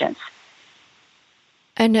diligence.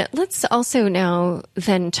 And let's also now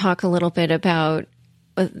then talk a little bit about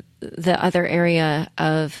the other area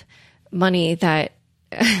of money that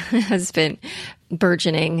has been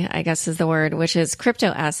burgeoning, I guess is the word, which is crypto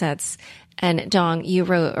assets. And Dong, you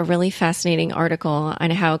wrote a really fascinating article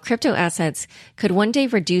on how crypto assets could one day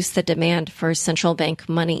reduce the demand for central bank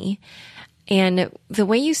money. And the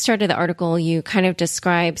way you started the article, you kind of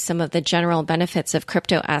described some of the general benefits of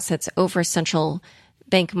crypto assets over central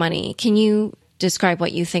bank money. Can you describe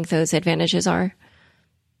what you think those advantages are?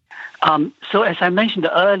 So as I mentioned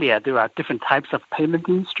earlier, there are different types of payment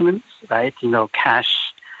instruments, right?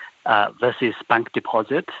 Cash versus bank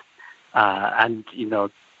deposit. And,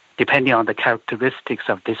 depending on the characteristics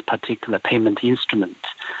of this particular payment instrument,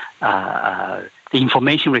 the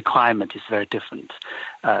information requirement is very different.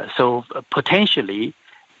 So potentially,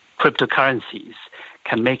 cryptocurrencies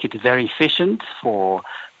can make it very efficient for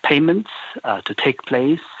payments to take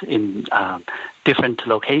place in different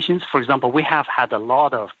locations. For example, we have had a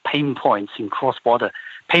lot of pain points in cross-border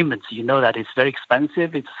payments. You know that it's very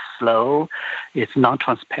expensive, it's slow, it's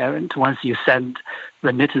non-transparent. Once you send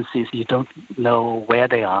remittances, you don't know where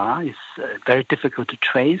they are. It's very difficult to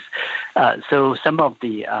trace. So some of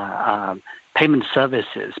the payment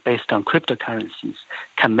services based on cryptocurrencies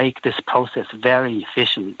can make this process very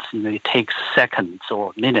efficient. It takes seconds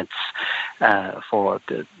or minutes for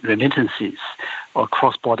the remittances or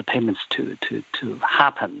cross-border payments to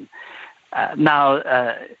happen.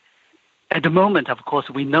 Now, at the moment, of course,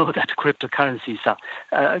 we know that cryptocurrencies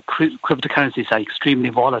are extremely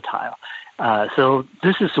volatile. So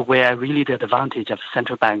this is where really the advantage of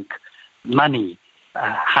central bank money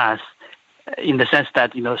has, in the sense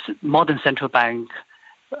that modern central bank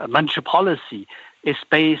monetary policy is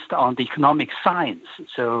based on the economic science.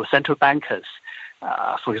 So central bankers,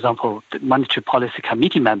 for example, the monetary policy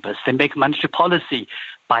committee members, they make monetary policy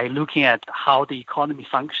by looking at how the economy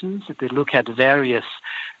functions. They look at various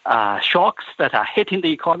shocks that are hitting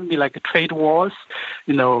the economy, like trade wars,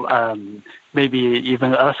 maybe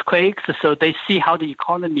even earthquakes. So they see how the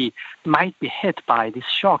economy might be hit by these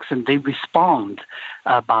shocks, and they respond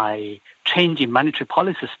by changing monetary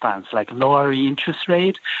policy stance, like lowering interest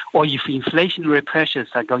rate, or if inflationary pressures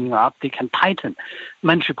are going up, they can tighten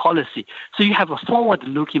monetary policy. So you have a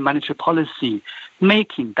forward-looking monetary policy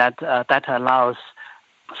making that allows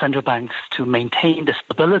central banks to maintain the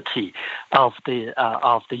stability of the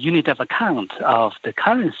unit of account of the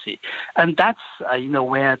currency, and that's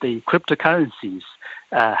where the cryptocurrencies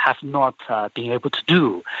have not been able to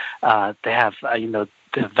do. They have the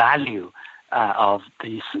value of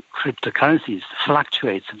these cryptocurrencies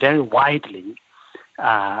fluctuates very widely,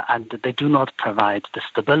 and they do not provide the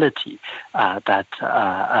stability that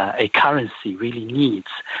a currency really needs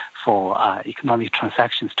for economic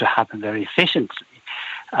transactions to happen very efficiently.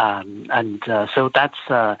 So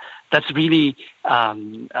that's really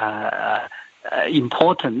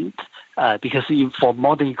important because for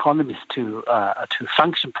modern economies to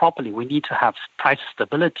function properly, we need to have price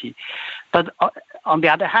stability. But on the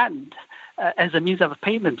other hand, as a means of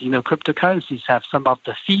payment, cryptocurrencies have some of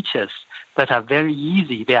the features that are very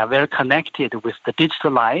easy. They are very connected with the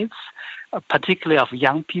digital lives, particularly of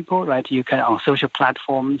young people, right? You can, on social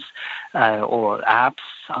platforms or apps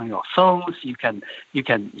on your phones, you can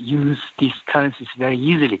use these currencies very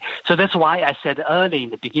easily. So that's why I said early in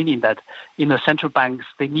the beginning that central banks,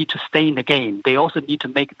 they need to stay in the game. They also need to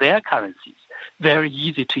make their currencies very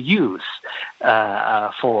easy to use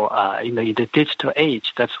for in the digital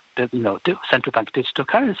age. That's the central bank digital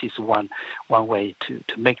currency is one way to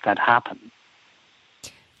make that happen.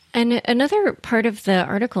 And another part of the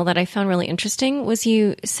article that I found really interesting was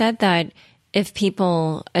you said that if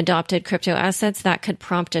people adopted crypto assets, that could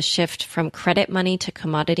prompt a shift from credit money to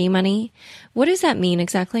commodity money. What does that mean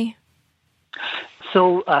exactly?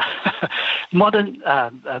 So modern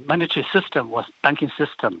monetary system was banking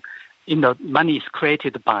system. Money is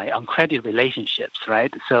created on credit relationships,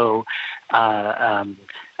 right? So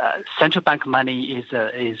central bank money is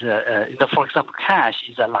for example, cash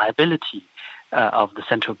is a liability of the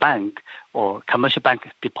central bank, or commercial bank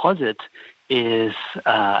deposit is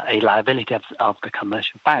a liability of the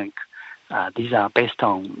commercial bank. These are based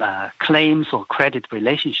on claims or credit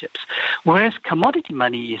relationships. Whereas commodity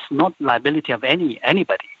money is not liability of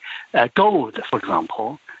anybody. Gold, for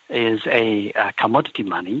example, is a commodity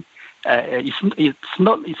money.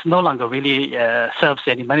 It's no longer really serves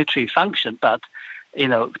any monetary function, but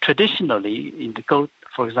traditionally in the gold,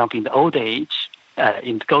 for example, in the old age,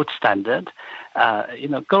 in the gold standard,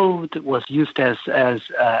 gold was used as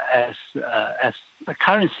a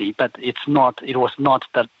currency, but it was not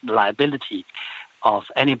the liability of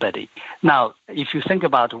anybody. Now, if you think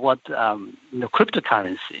about what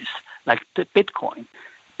cryptocurrencies like the Bitcoin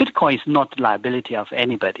is not the liability of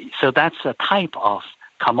anybody. So that's a type of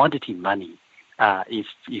commodity money, if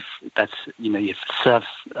that's if it serves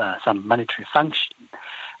some monetary function.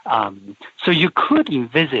 So you could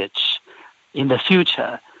envisage in the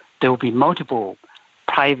future there will be multiple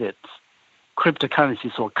private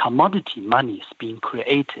cryptocurrencies or commodity monies being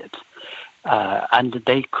created, and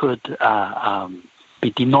they could be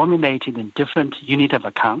denominated in different unit of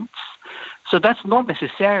accounts. So that's not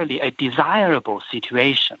necessarily a desirable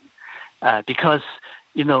situation, because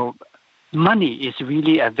money is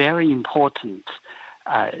really a very important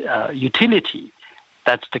utility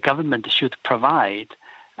that the government should provide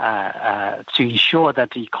to ensure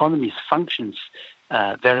that the economy functions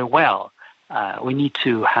very well. We need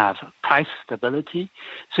to have price stability.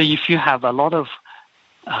 So if you have a lot of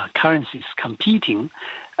currencies competing,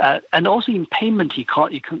 and also in payment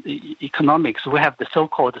economics, we have the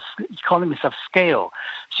so-called economies of scale.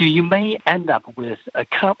 So you may end up with a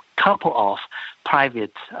couple of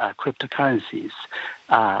private cryptocurrencies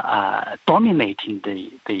dominating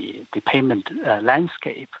the payment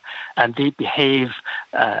landscape, and they behave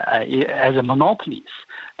as a monopolies.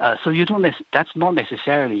 So that's not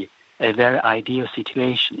necessarily a very ideal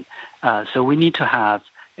situation. So we need to have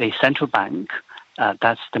a central bank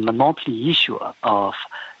that's the monopoly issuer of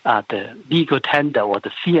the legal tender or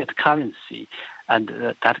the fiat currency, and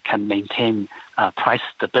that can maintain price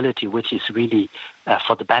stability, which is really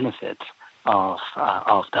for the benefit of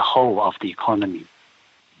the whole of the economy.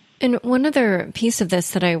 And one other piece of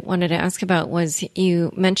this that I wanted to ask about was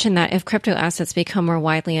you mentioned that if crypto assets become more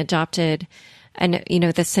widely adopted, and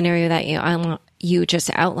the scenario that you just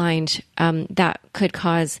outlined, that could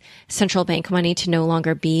cause central bank money to no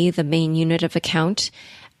longer be the main unit of account.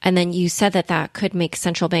 And then you said that could make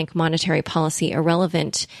central bank monetary policy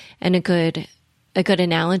irrelevant. And a good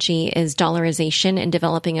analogy is dollarization in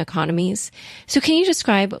developing economies. So can you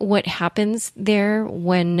describe what happens there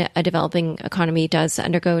when a developing economy does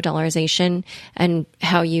undergo dollarization, and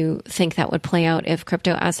how you think that would play out if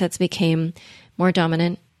crypto assets became more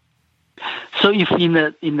dominant? So if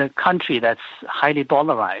in a country that's highly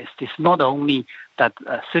dollarized, it's not only that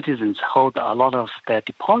citizens hold a lot of their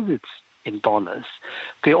deposits in dollars,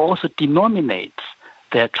 they also denominate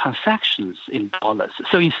their transactions in dollars.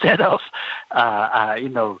 So instead of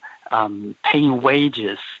paying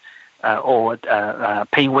wages or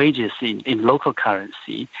paying wages in local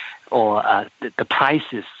currency, or the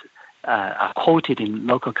prices are quoted in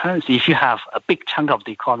local currency, if you have a big chunk of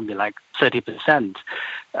the economy, like 30%,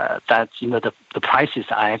 that the prices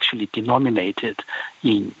are actually denominated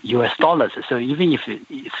in US dollars. So even if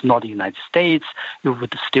it's not the United States, you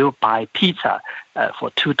would still buy pizza for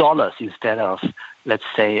 $2 instead of, let's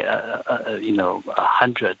say,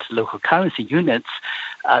 100 local currency units.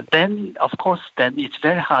 Then, of course, it's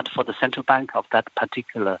very hard for the central bank of that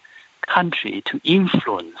particular country to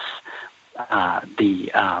influence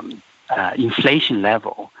the inflation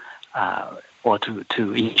level, or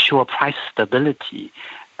to ensure price stability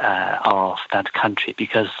of that country,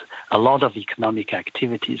 because a lot of economic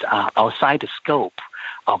activities are outside the scope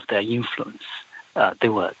of their influence.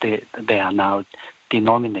 They are now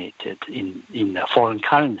denominated in a foreign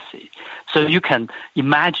currency. So you can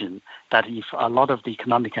imagine that if a lot of the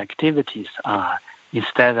economic activities are,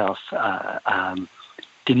 instead of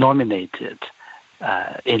denominated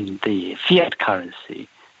in the fiat currency,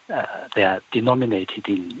 they are denominated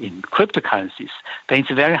in cryptocurrencies, then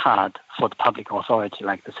it's very hard for the public authority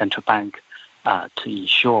like the central bank to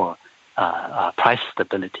ensure price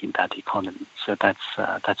stability in that economy. So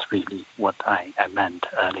that's really what I meant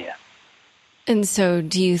earlier. And so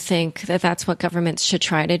do you think that that's what governments should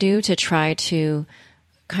try to do, to try to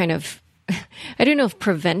kind of, I don't know if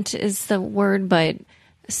prevent is the word, but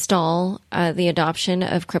stall the adoption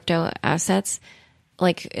of crypto assets?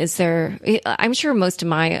 Like, I'm sure most of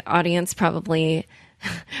my audience probably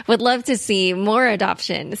would love to see more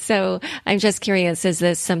adoption. So I'm just curious, is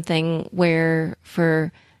this something where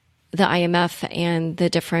for the IMF and the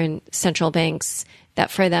different central banks, that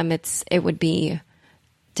for them it would be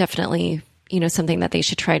definitely, something that they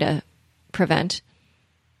should try to prevent?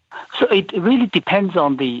 So it really depends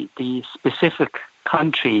on the specific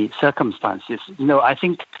country circumstances. I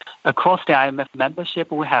think across the IMF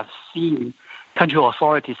membership, we have seen country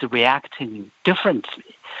authorities reacting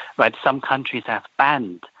differently, right? Some countries have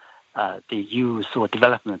banned the use or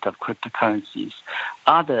development of cryptocurrencies.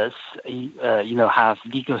 Others, have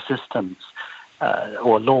legal systems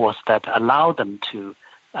or laws that allow them to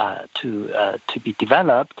be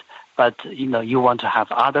developed. But you want to have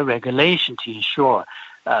other regulation to ensure,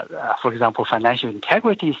 for example, financial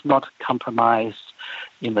integrity is not compromised.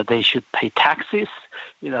 They should pay taxes.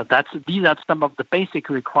 These are some of the basic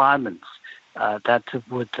requirements that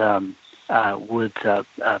would would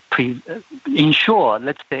ensure,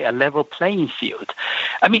 let's say, a level playing field.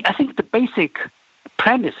 I mean, I think the basic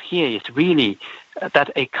premise here is really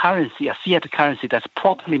that a currency, a fiat currency that's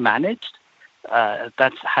properly managed,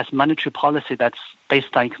 that has monetary policy that's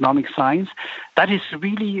based on economic science, that is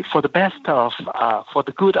really for the best of, for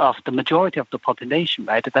the good of the majority of the population,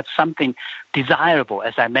 right? That's something desirable,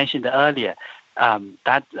 as I mentioned earlier,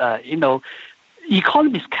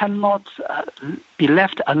 economies cannot be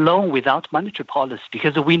left alone without monetary policy,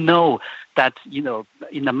 because we know that,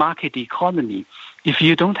 in a market economy, if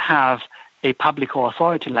you don't have a public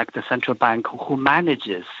authority like the central bank who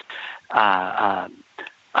manages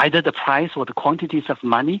either the price or the quantities of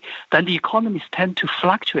money, then the economies tend to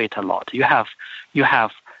fluctuate a lot. You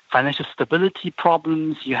have financial stability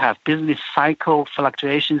problems, you have business cycle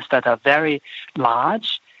fluctuations that are very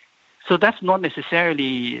large. So that's not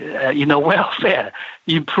necessarily, welfare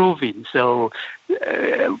improving. So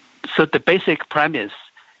the basic premise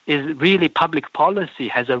is really public policy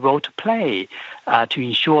has a role to play to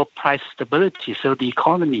ensure price stability, so the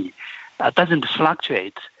economy doesn't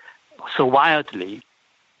fluctuate so wildly,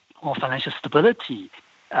 or financial stability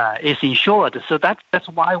is ensured. So that's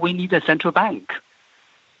why we need a central bank.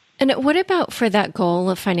 And what about for that goal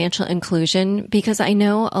of financial inclusion? Because I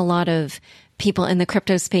know a lot of people in the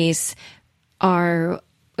crypto space are,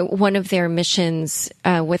 one of their missions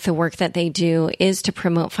with the work that they do is to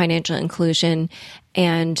promote financial inclusion.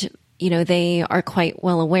 And, they are quite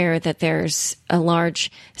well aware that there's a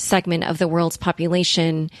large segment of the world's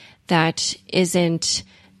population that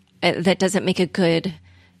doesn't make a good,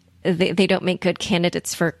 they don't make good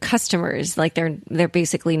candidates for customers. Like they're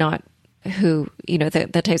basically not who,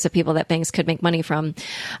 the types of people that banks could make money from.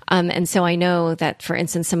 And so I know that, for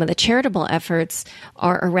instance, some of the charitable efforts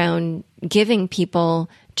are around giving people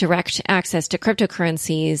direct access to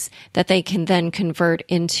cryptocurrencies that they can then convert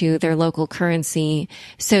into their local currency.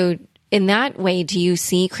 So in that way, do you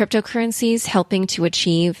see cryptocurrencies helping to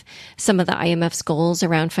achieve some of the IMF's goals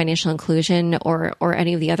around financial inclusion or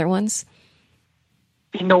any of the other ones?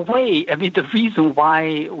 In a way, I mean, the reason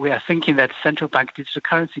why we are thinking that central bank digital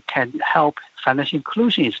currency can help financial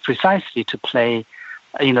inclusion is precisely to play,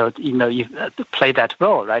 to play that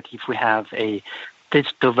role, right? If we have a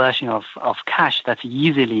digital version of cash that's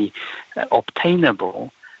easily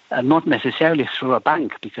obtainable, not necessarily through a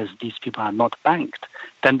bank, because these people are not banked,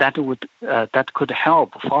 then that could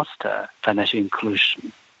help foster financial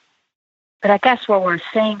inclusion. But I guess what we're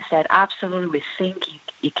saying is that absolutely we think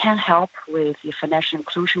it can help with the financial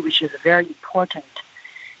inclusion, which is a very important,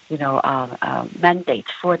 mandate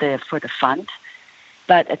for the fund.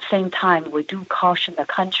 But at the same time, we do caution the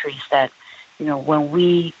countries that, when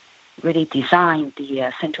we really design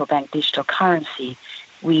the central bank digital currency,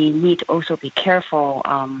 we need to also be careful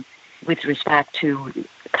with respect to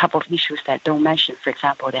a couple of issues that don't mention. For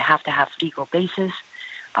example, they have to have legal basis.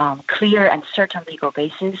 Clear and certain legal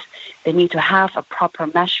basis. They need to have a proper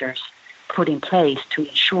measures put in place to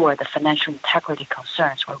ensure the financial integrity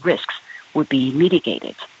concerns or risks would be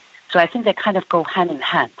mitigated. So I think they kind of go hand in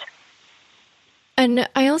hand. And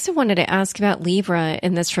I also wanted to ask about Libra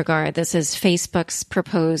in this regard. This is Facebook's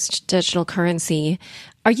proposed digital currency.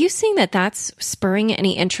 Are you seeing that that's spurring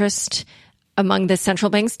any interest among the central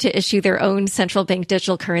banks to issue their own central bank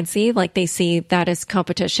digital currency? Like they see that as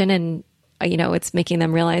competition and it's making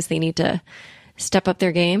them realize they need to step up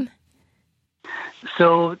their game?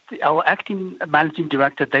 So our acting managing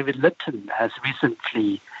director, David Lipton, has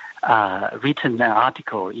recently written an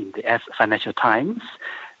article in the Financial Times.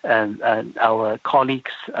 And our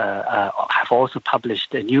colleagues have also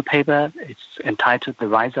published a new paper. It's entitled The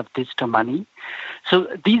Rise of Digital Money. So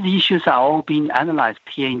these issues are all being analyzed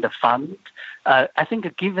here in the fund. I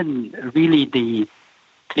think given really the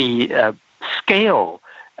scale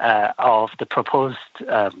of the proposed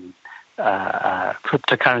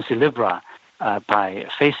cryptocurrency Libra by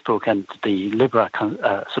Facebook and the Libra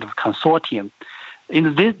sort of consortium,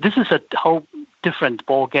 this is a whole different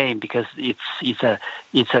ball game, because it's a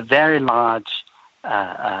very large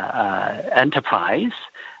enterprise.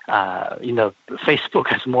 Facebook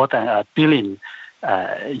has more than 1 billion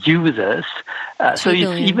users. So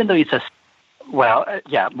even though it's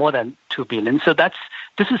more than 2 billion. So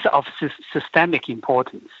this is of systemic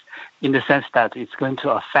importance in the sense that it's going to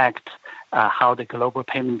affect how the global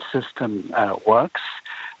payment system works.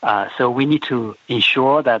 So we need to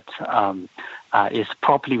ensure that it's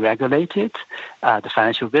properly regulated, the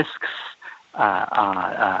financial risks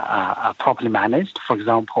are properly managed. For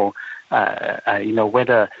example,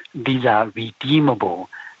 whether these are redeemable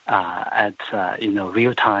in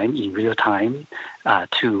real time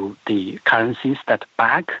to the currencies that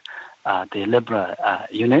back the Libra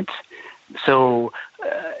unit. So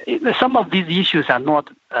some of these issues are not,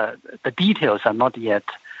 the details are not yet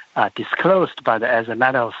disclosed, but as a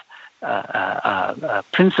matter of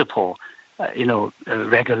principle,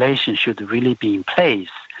 regulation should really be in place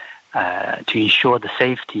to ensure the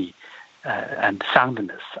safety and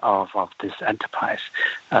soundness of this enterprise.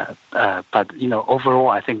 But overall,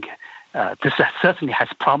 I think this certainly has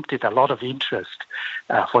prompted a lot of interest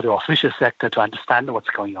for the official sector to understand what's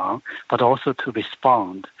going on, but also to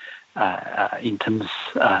respond in terms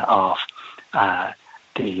of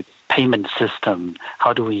the payment system.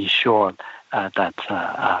 How do we ensure that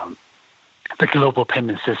the global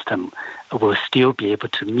payment system will still be able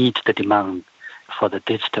to meet the demand for the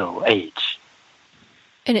digital age?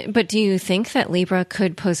 But do you think that Libra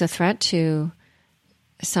could pose a threat to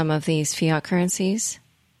some of these fiat currencies?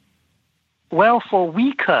 Well, for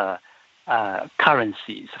weaker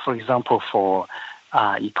currencies, for example, for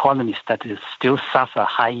economies that still suffer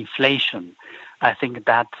high inflation, I think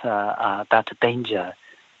that that danger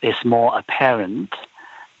is more apparent.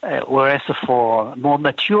 Whereas for more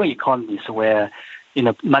mature economies, where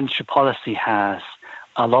monetary policy has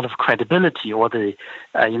a lot of credibility, or the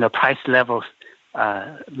price levels,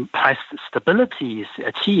 price stability is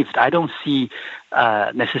achieved, I don't see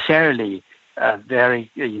necessarily a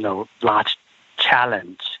very large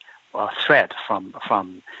challenge or threat from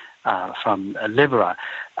Libra.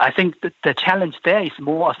 I think that the challenge there is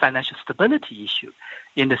more a financial stability issue,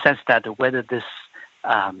 in the sense that whether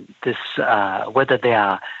whether they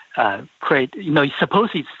are suppose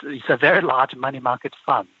it's a very large money market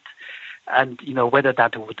fund, and whether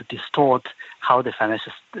that would distort how the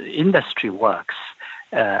financial industry works.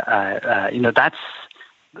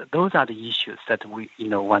 Those are the issues that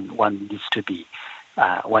one needs to be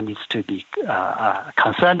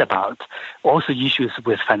concerned about. Also, issues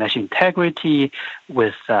with financial integrity,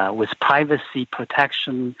 with privacy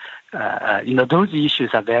protection. Those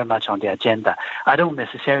issues are very much on the agenda. I don't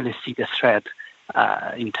necessarily see the threat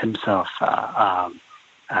in terms of a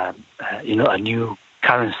new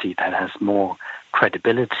currency that has more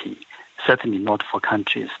credibility. Certainly not for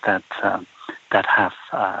countries that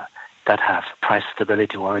have price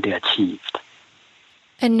stability already achieved.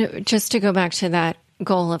 And just to go back to that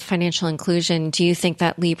goal of financial inclusion, do you think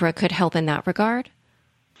that Libra could help in that regard?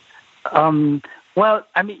 Well,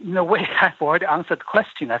 I mean, in a way, I've already answered the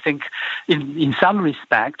question. I think, in some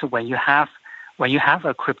respect, when you have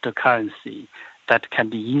a cryptocurrency that can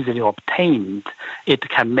be easily obtained, it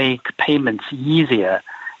can make payments easier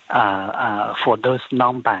for those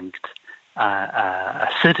non-banked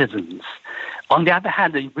citizens. On the other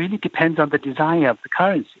hand, it really depends on the design of the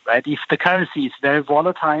currency, right? If the currency is very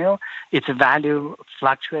volatile, its value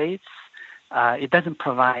fluctuates, it doesn't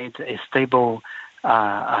provide a stable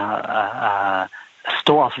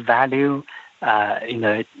store of value,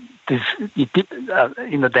 then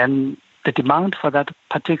the demand for that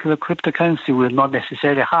particular cryptocurrency will not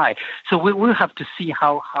necessarily high. So we will have to see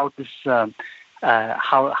how the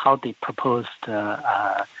proposed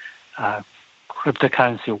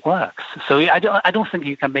cryptocurrency works. So I don't think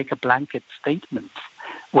you can make a blanket statement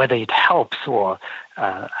whether it helps or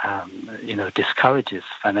discourages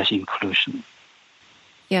financial inclusion.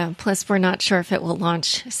 Yeah. Plus, we're not sure if it will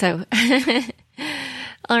launch. So,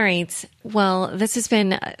 all right. Well, this has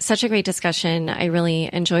been such a great discussion. I really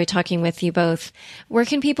enjoyed talking with you both. Where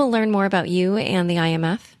can people learn more about you and the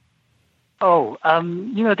IMF? Oh, the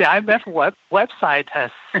IMF website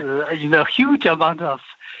has a huge amount of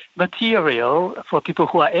material for people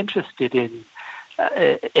who are interested in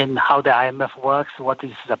how the IMF works, what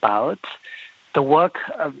it's about. The work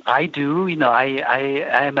I do, I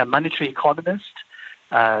am a monetary economist,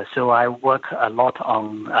 so I work a lot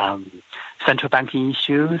on central banking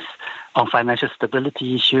issues, on financial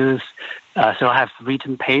stability issues. So I have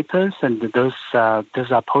written papers, and those are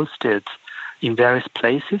posted in various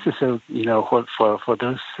places. So for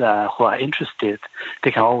those who are interested,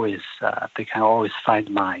 they can always find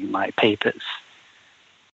my papers.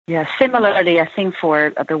 Yeah. Similarly, I think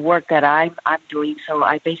for the work that I'm doing, so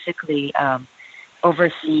I basically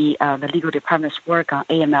oversee the legal department's work on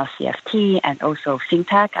AML/CFT and also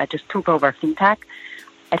fintech. I just took over fintech.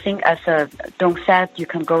 I think, as Dong said, you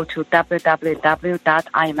can go to www.imf.org.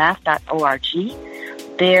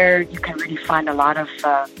 There, you can really find a lot of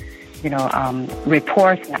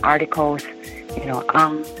reports and articles,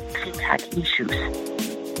 on fintech issues.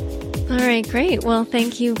 All right, great. Well,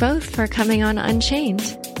 thank you both for coming on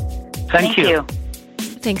Unchained. Thank you.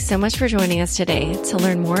 Thanks so much for joining us today. To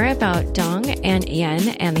learn more about Dong and Ian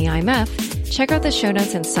and the IMF, check out the show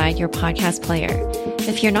notes inside your podcast player.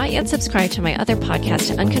 If you're not yet subscribed to my other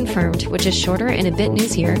podcast, Unconfirmed, which is shorter and a bit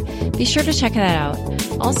newsier, be sure to check that out.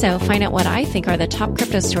 Also, find out what I think are the top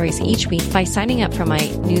crypto stories each week by signing up for my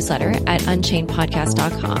newsletter at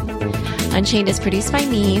unchainedpodcast.com. Unchained is produced by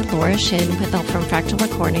me, Laura Shin, with help from Fractal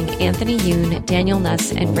Recording, Anthony Yoon, Daniel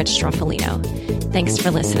Nuss, and Rich Stroffolino. Thanks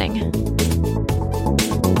for listening.